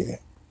wine. Oh, yeah.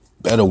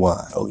 Better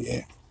wine. Oh,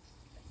 yeah.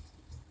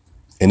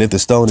 And if the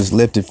stone is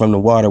lifted from the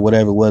water,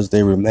 whatever it was,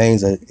 there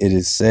remains, it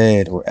is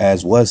said, or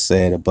as was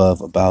said above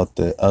about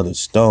the other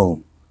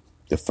stone.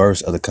 The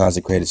first of the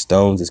consecrated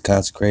stones is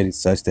consecrated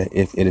such that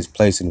if it is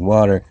placed in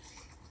water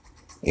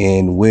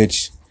in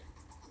which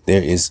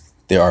there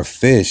are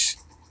fish,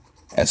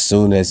 as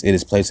soon as it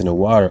is placed in the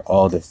water,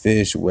 all the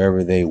fish,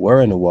 wherever they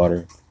were in the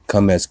water,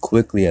 come as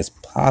quickly as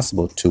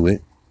possible to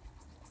it.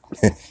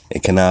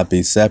 It cannot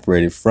be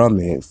separated from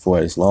it for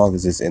as long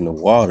as it's in the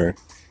water.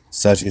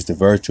 Such is the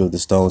virtue of the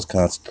stone's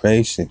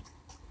consecration.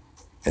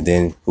 And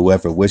then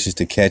whoever wishes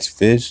to catch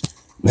fish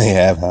may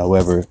have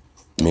however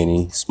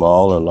many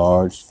small or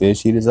large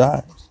fish he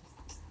desires.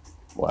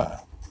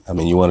 Wow. I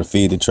mean, you want to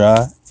feed the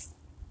tribe?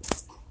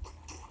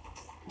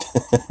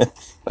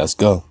 Let's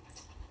go.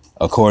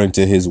 According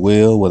to his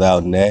will,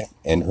 without net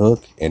and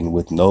hook, and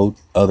with no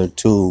other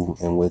tool,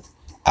 and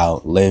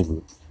without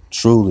labor.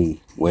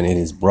 Truly, when it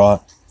is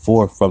brought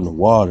forth from the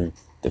water,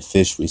 the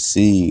fish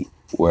recede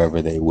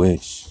wherever they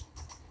wish.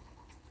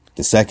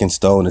 The second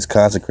stone is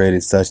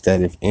consecrated such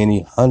that if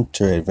any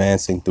hunter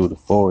advancing through the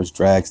forest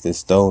drags this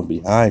stone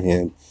behind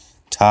him,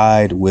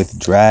 tied with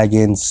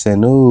dragon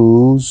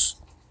sinews.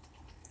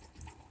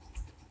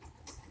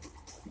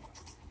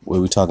 What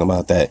are we talking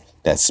about? That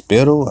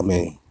spittle? I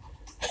mean,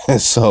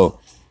 so,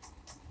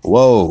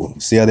 whoa.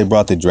 See how they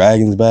brought the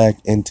dragons back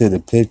into the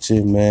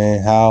picture,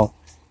 man? How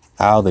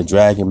the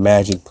dragon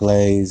magic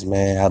plays,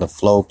 man. How the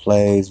flow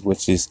plays,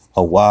 which is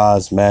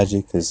HaWah's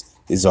magic, because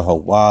these are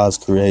HaWah's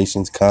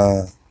creations,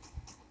 Khan.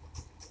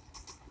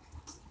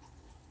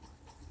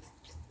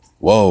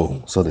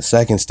 Whoa. So the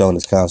second stone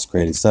is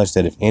consecrated such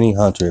that if any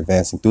hunter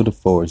advancing through the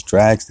forest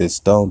drags this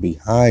stone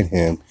behind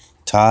him,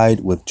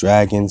 tied with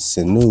dragon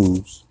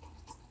sinews,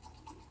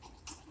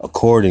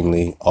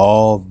 accordingly,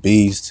 all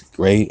beasts,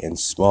 great and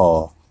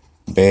small,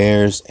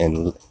 bears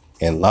and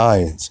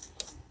lions,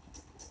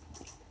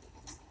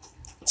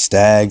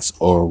 stags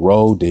or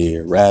roe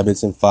deer,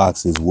 rabbits and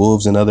foxes,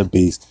 wolves and other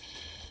beasts,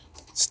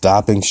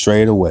 stopping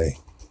straight away,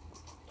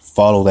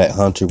 follow that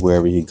hunter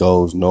wherever he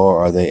goes, nor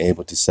are they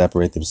able to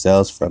separate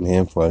themselves from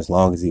him for as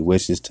long as he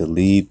wishes to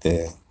lead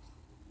them.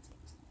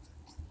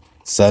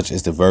 Such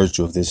is the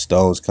virtue of this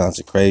stone's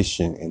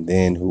consecration, and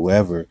then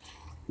whoever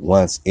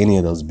wants any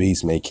of those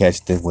beasts may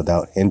catch them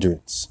without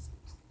hindrance.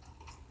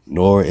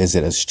 Nor is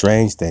it a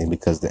strange thing,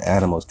 because the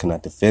animals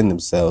cannot defend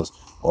themselves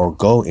or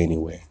go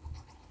anywhere.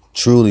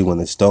 Truly, when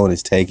the stone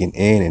is taken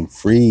in and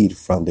freed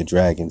from the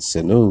dragon's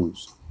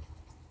sinews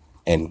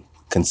and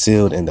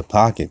concealed in the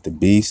pocket, the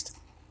beast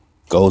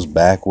goes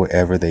back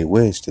wherever they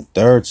wish. The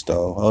third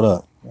stone, hold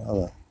up.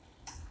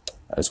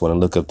 I just want to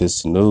look up this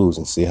sinews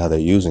and see how they're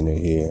using it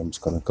here. I'm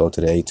just going to go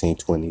to the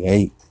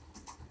 1828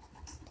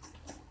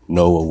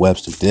 Noah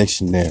Webster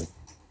Dictionary.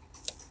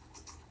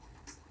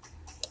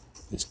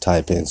 Just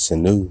type in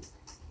sinew.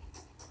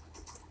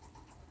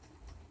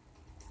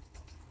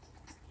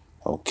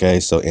 Okay,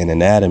 so in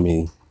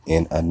anatomy,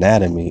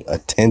 a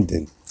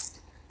tendon,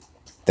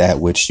 that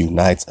which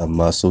unites a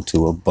muscle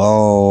to a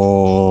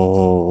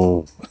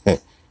bone.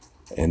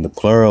 In the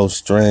plural,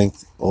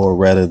 strength, or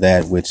rather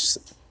that which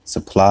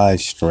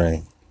supplies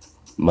strength.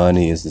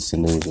 Money is the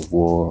sinews of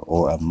war,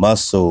 or a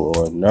muscle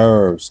or a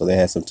nerve. So they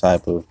had some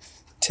type of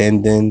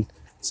tendon,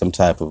 some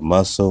type of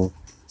muscle,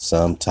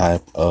 some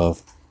type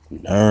of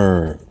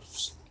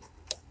nerves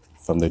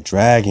from the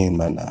dragon,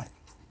 my.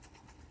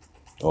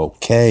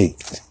 Okay.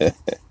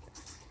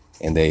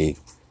 And they,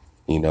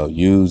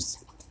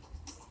 used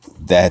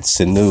that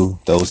sinew,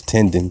 those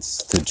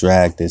tendons, to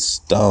drag this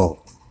stone.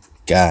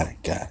 Got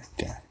it.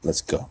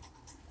 Let's go.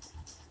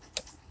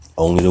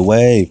 Only the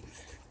way.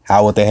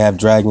 How would they have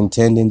dragon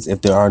tendons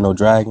if there are no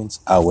dragons?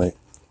 I'll wait.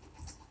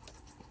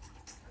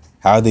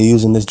 How are they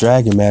using this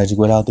dragon magic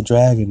without the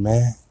dragon,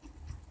 man?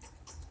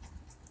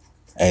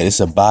 Hey, it's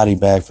a body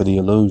bag for the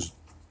illusion.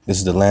 This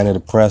is the land of the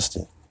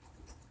Prester.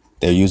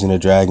 They're using the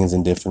dragons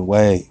in different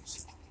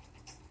ways.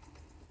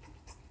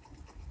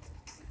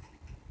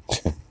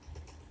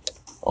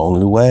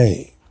 Only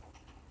way.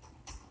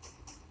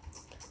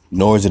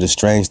 Nor is it a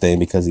strange thing,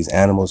 because these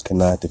animals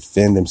cannot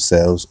defend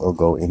themselves or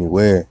go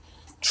anywhere.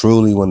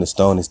 Truly, when the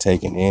stone is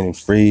taken in and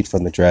freed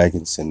from the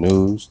dragon's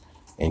sinews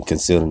and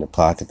concealed in the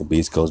pocket, the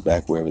beast goes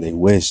back wherever they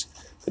wish.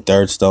 The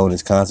third stone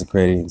is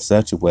consecrated in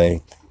such a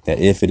way that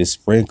if it is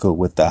sprinkled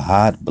with the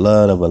hot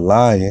blood of a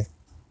lion,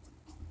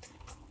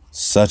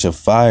 such a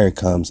fire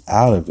comes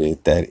out of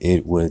it that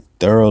it would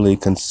thoroughly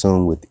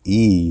consume with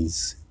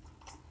ease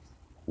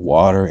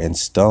water and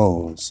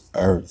stones,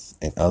 earth,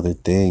 and other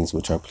things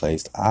which are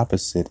placed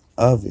opposite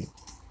of it.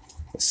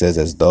 It says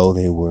as though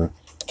they were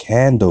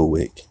candle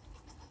wick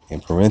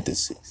in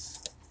parentheses.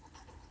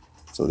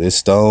 So this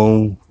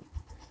stone,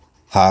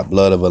 hot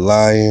blood of a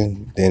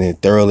lion, then it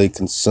thoroughly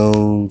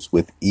consumes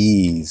with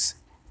ease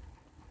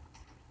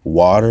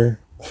water.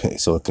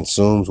 So it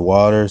consumes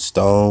water,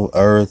 stone,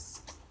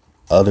 earth,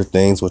 other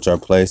things which are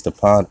placed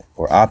upon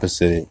or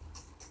opposite it.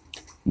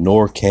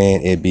 Nor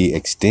can it be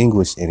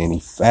extinguished in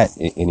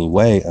any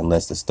way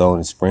unless the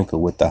stone is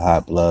sprinkled with the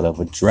hot blood of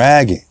a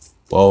dragon.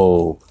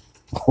 Whoa,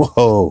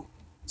 whoa.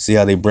 See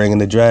how they bringing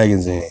the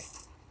dragons in.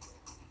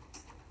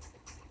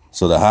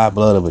 So the hot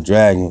blood of a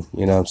dragon,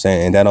 you know what I'm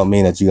saying? And that don't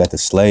mean that you got to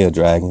slay a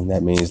dragon.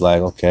 That means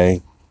like,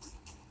 okay,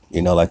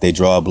 you know, like they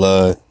draw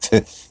blood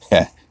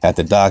at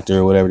the doctor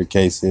or whatever the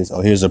case is.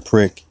 Oh, here's a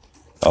prick.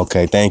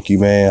 Okay, thank you,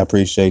 man. I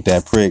appreciate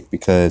that prick,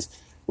 because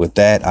with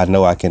that, I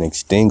know I can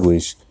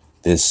extinguish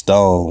this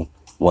stone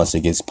once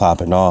it gets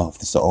popping off.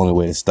 It's the only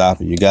way to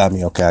stop it. You got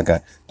me? Okay, I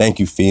got. Thank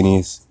you,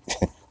 Phineas.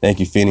 Thank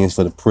you, Phineas,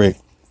 for the prick.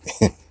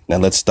 Now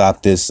let's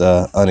stop this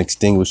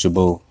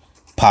unextinguishable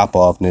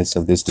pop-offness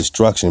of this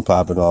destruction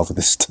popping off of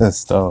this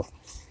stone.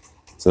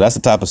 So that's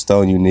the type of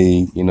stone you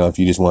need, you know, if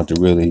you just want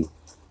to really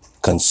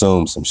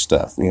consume some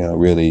stuff, you know,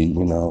 really,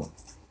 you know,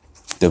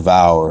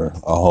 devour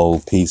a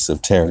whole piece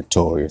of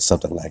territory or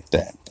something like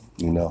that,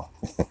 you know.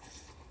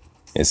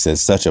 It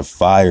says such a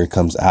fire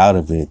comes out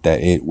of it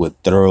that it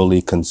would thoroughly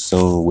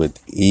consume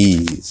with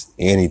ease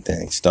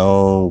anything,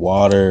 stone,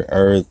 water,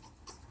 earth,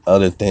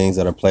 other things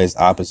that are placed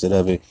opposite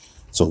of it.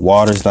 So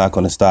water's not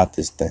going to stop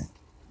this thing.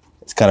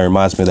 It kind of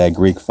reminds me of that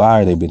Greek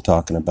fire they've been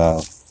talking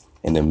about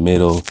in the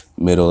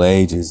Middle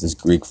Ages. This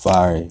Greek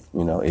fire,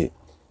 you know,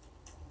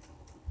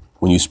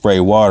 when you spray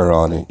water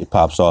on it, it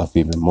pops off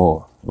even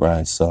more,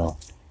 right? So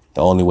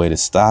the only way to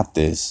stop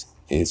this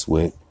is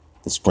with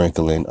the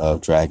sprinkling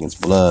of dragon's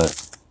blood.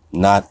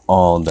 Not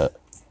on the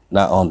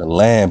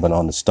land, but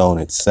on the stone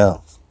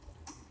itself.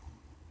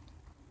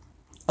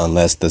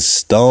 Unless the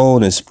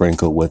stone is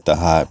sprinkled with the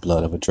hot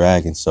blood of a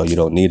dragon. So you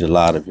don't need a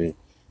lot of it.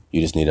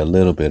 You just need a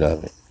little bit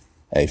of it.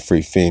 Hey,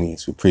 Free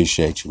Phineas, we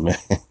appreciate you, man.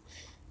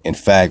 In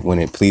fact, when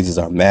it pleases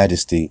our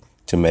majesty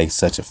to make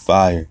such a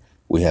fire,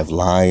 we have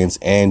lions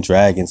and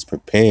dragons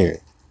prepared.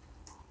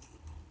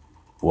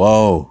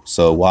 Whoa.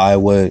 So why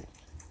would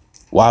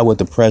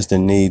the Prester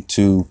need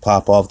to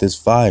pop off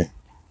this fire?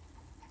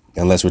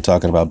 Unless we're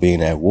talking about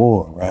being at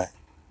war, right?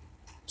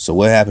 So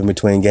what happened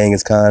between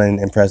Genghis Khan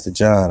and Prester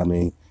John? I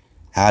mean,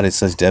 how did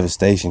such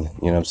devastation,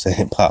 you know what I'm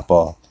saying, pop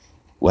off?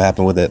 What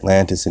happened with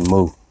Atlantis and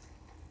Mu?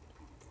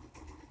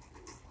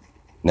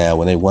 Now,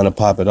 when they want to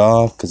pop it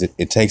off, because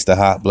it takes the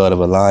hot blood of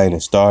a lion to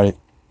start it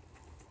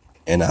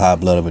and the hot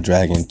blood of a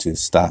dragon to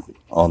stop it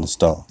on the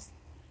stone.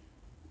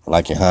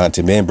 Like in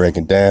Haunted Men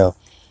breaking down,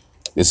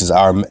 this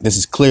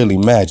is clearly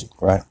magic,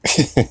 right?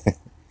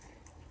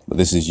 But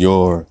this is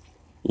your,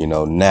 you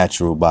know,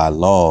 natural by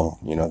law,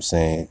 you know what I'm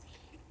saying,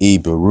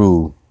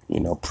 Ibaru, you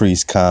know,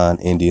 priest Khan,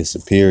 India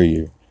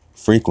superior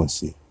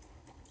frequency.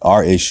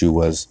 Our issue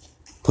was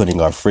putting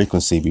our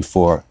frequency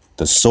before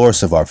the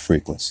source of our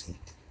frequency.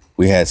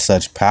 We had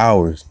such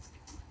powers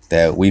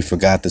that we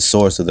forgot the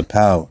source of the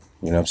power.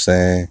 You know what I'm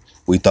saying?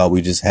 We thought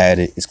we just had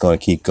it. It's going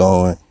to keep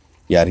going.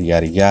 Yada,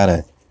 yada,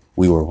 yada.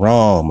 We were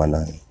wrong, my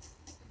name.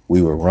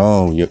 We were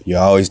wrong. You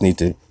always need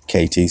to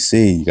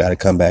KTC. You got to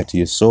come back to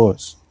your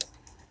source.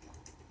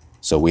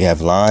 So we have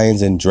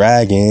lions and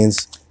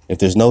dragons. If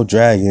there's no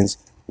dragons,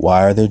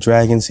 why are there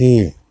dragons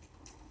here?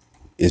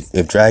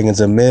 If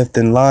dragons are a myth,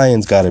 then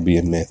lions got to be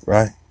a myth,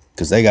 right?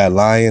 Because they got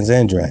lions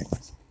and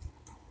dragons.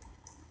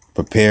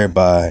 Prepared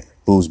by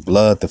whose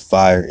blood the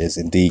fire is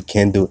indeed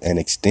kindled and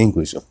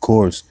extinguished. Of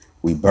course,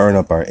 we burn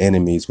up our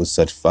enemies with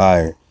such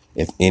fire,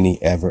 if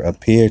any ever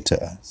appear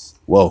to us.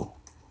 Whoa,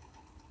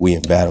 we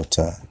in battle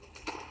time.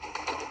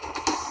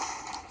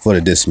 For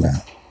the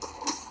dismount.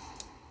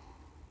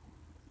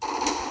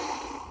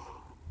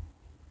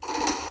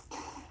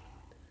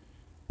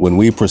 When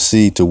we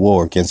proceed to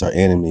war against our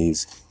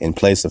enemies, in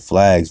place of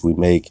flags we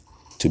make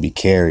to be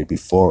carried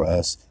before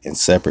us in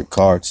separate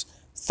carts,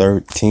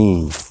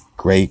 13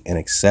 great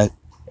and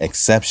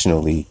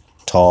exceptionally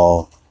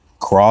tall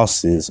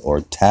crosses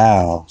or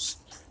towels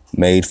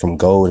made from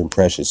gold and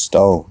precious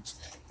stones,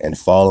 and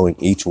following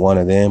each one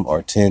of them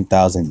are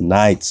 10,000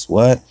 knights.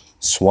 What?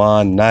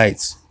 Swan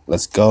knights.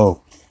 Let's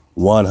go.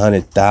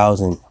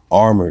 100,000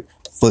 armored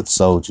foot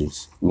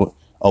soldiers.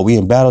 Oh, we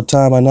in battle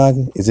time,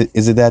 Anaga?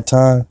 Is it that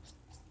time?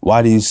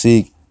 Why do you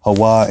seek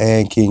HaWah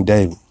and King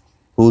David?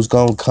 Who's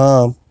going to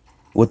come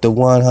with the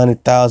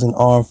 100,000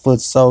 armed foot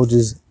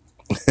soldiers?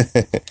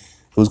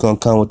 Who's going to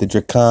come with the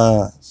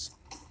Dracons?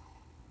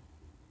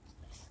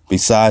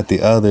 Beside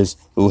the others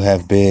who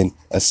have been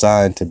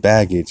assigned to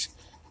baggage.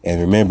 And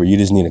remember, you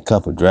just need a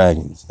couple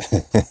dragons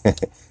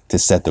to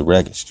set the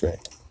record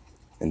straight.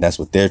 And that's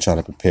what they're trying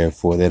to prepare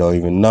for. They don't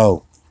even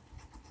know.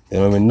 They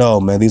don't even know,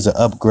 man. These are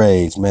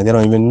upgrades, man. They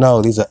don't even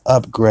know. These are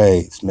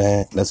upgrades,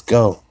 man. Let's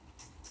go.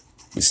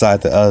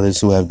 Beside the others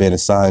who have been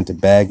assigned to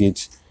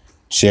baggage,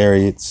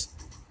 chariots,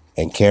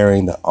 and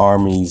carrying the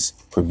army's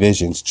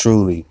provisions,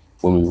 truly,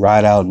 when we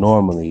ride out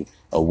normally,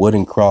 a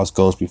wooden cross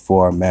goes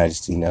before our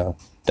majesty. Now,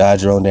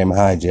 dodge your own damn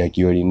hijack.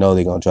 You already know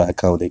they're going to try to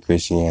come with their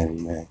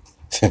Christianity, man.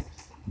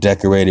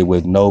 Decorated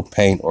with no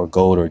paint or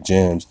gold or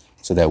gems,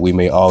 so that we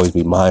may always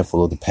be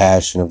mindful of the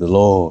passion of the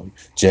Lord.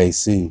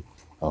 JC.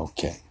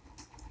 Okay.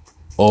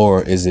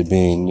 Or is it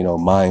being,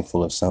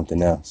 mindful of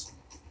something else?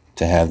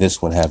 To have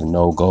this one have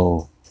no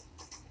gold.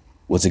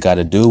 What's it got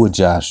to do with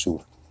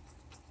Joshua?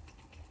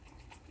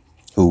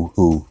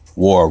 Who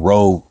wore a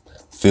robe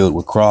filled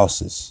with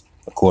crosses?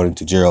 According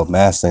to Gerald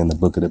Massa in the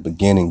book of the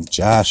beginnings,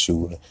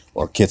 Joshua,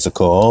 or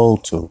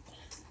Quetzalcoatl,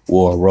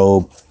 wore a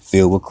robe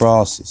filled with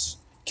crosses.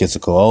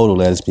 Quetzalcoatl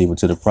led his people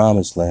to the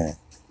promised land.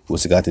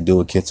 What's it got to do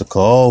with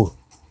Quetzalcoatl?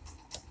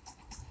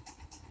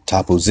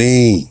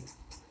 Tapuzin.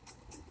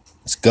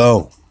 Let's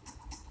go.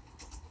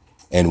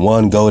 And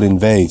one golden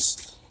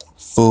vase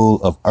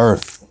full of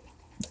earth,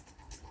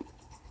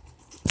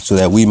 so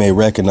that we may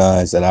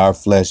recognize that our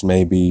flesh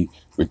may be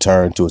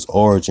returned to its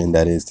origin,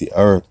 that is the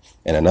earth,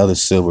 and another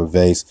silver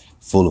vase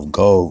full of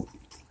gold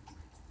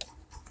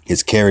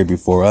is carried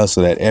before us,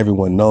 so that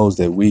everyone knows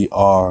that we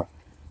are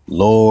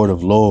Lord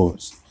of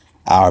Lords.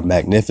 Our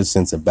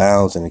magnificence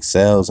abounds and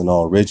excels in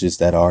all riches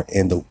that are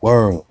in the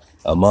world.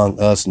 Among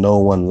us, no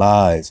one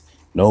lies.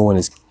 No one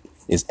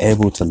is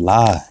able to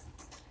lie.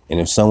 And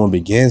if someone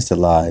begins to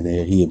lie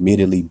there, he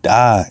immediately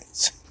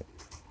dies.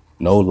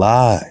 No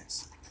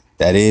lies.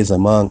 That is,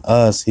 among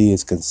us, he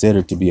is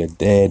considered to be a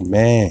dead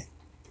man.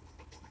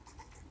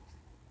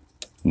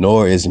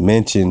 Nor is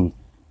mention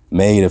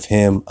made of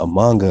him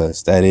among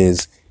us. That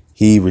is,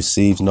 he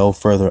receives no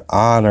further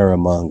honor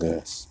among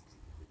us.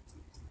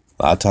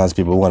 A lot of times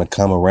people want to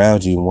come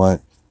around you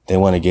and they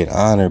want to get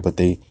honored, but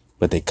they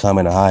come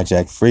in a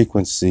hijack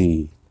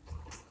frequency.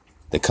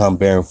 They come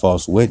bearing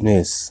false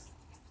witness.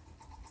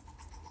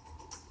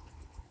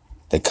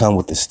 They come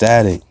with the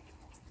static.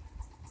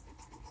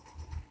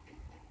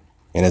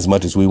 And as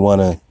much as we want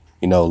to,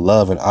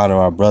 love and honor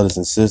our brothers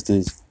and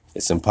sisters,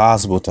 it's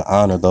impossible to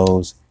honor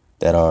those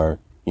that are,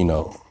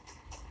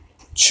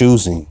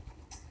 choosing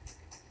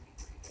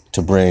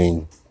to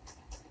bring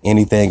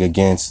anything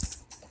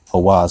against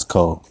HaWah's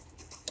code.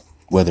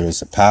 Whether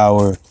it's a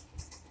power,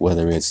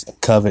 whether it's a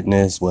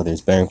covetousness, whether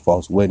it's bearing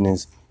false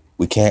witness,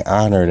 we can't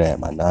honor that,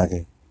 my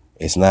nigga.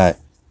 It's not,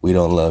 we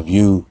don't love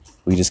you.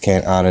 We just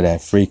can't honor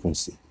that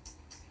frequency.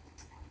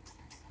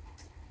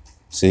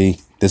 See,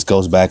 this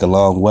goes back a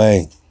long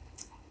way.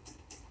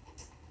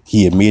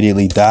 He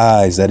immediately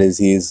dies. That is,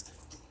 he is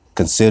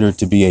considered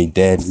to be a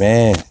dead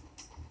man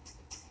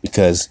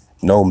because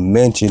no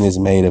mention is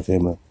made of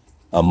him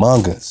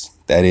among us.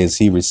 That is,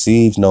 he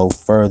receives no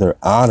further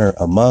honor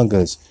among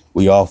us.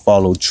 We all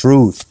follow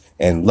truth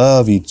and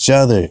love each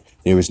other.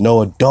 There is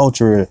no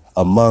adulterer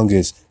among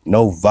us.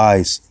 No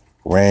vice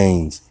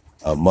reigns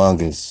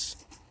among us.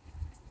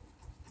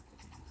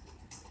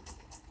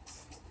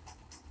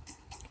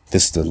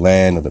 This is the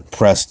land of the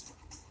Prester,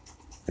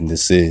 and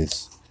this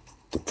is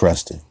the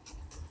Prester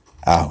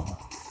Hour.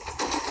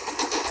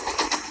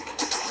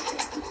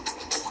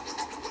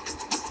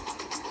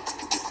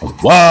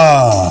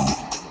 Wow!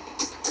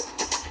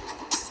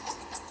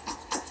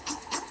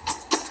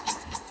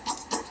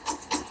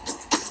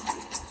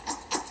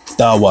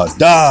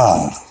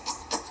 ThaWaDa!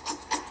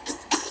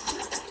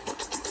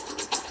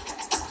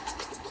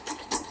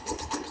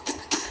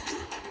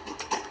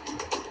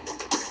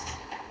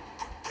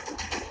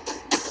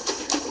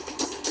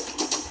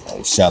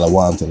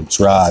 Shalom to the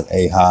tribe,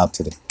 Ahab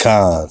to the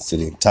Khans, to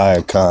the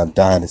entire Khan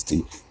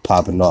dynasty,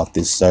 popping off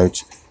this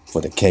search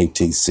for the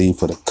KTC,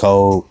 for the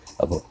code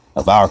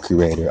of our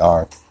creator,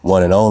 our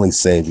one and only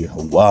savior,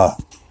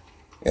 HaWah.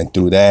 And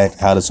through that,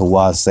 how does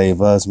HaWah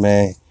save us,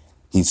 man?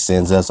 He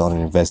sends us on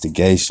an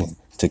investigation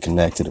to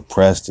connect to the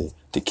Prester,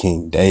 to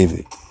King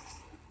David,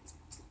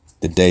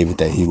 the David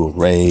that he will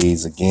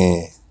raise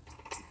again,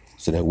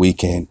 so that we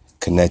can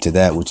connect to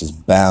that which is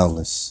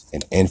boundless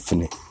and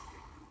infinite.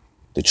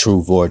 The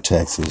true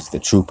vortexes, the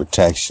true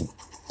protection,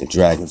 the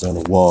dragons on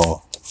the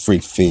wall,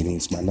 freak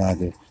feelings, my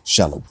nigga,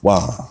 shalom.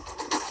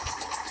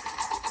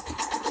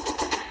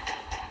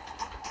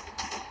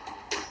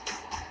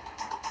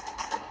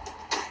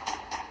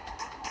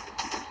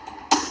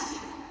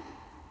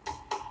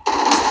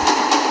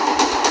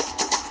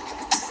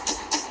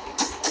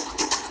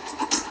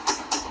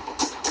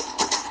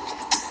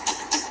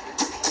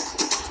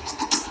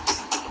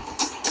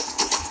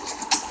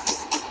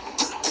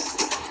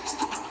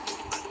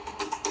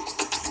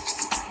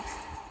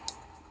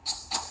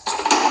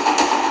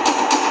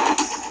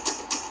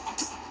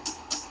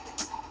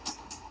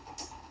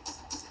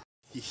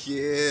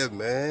 Yeah,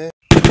 man.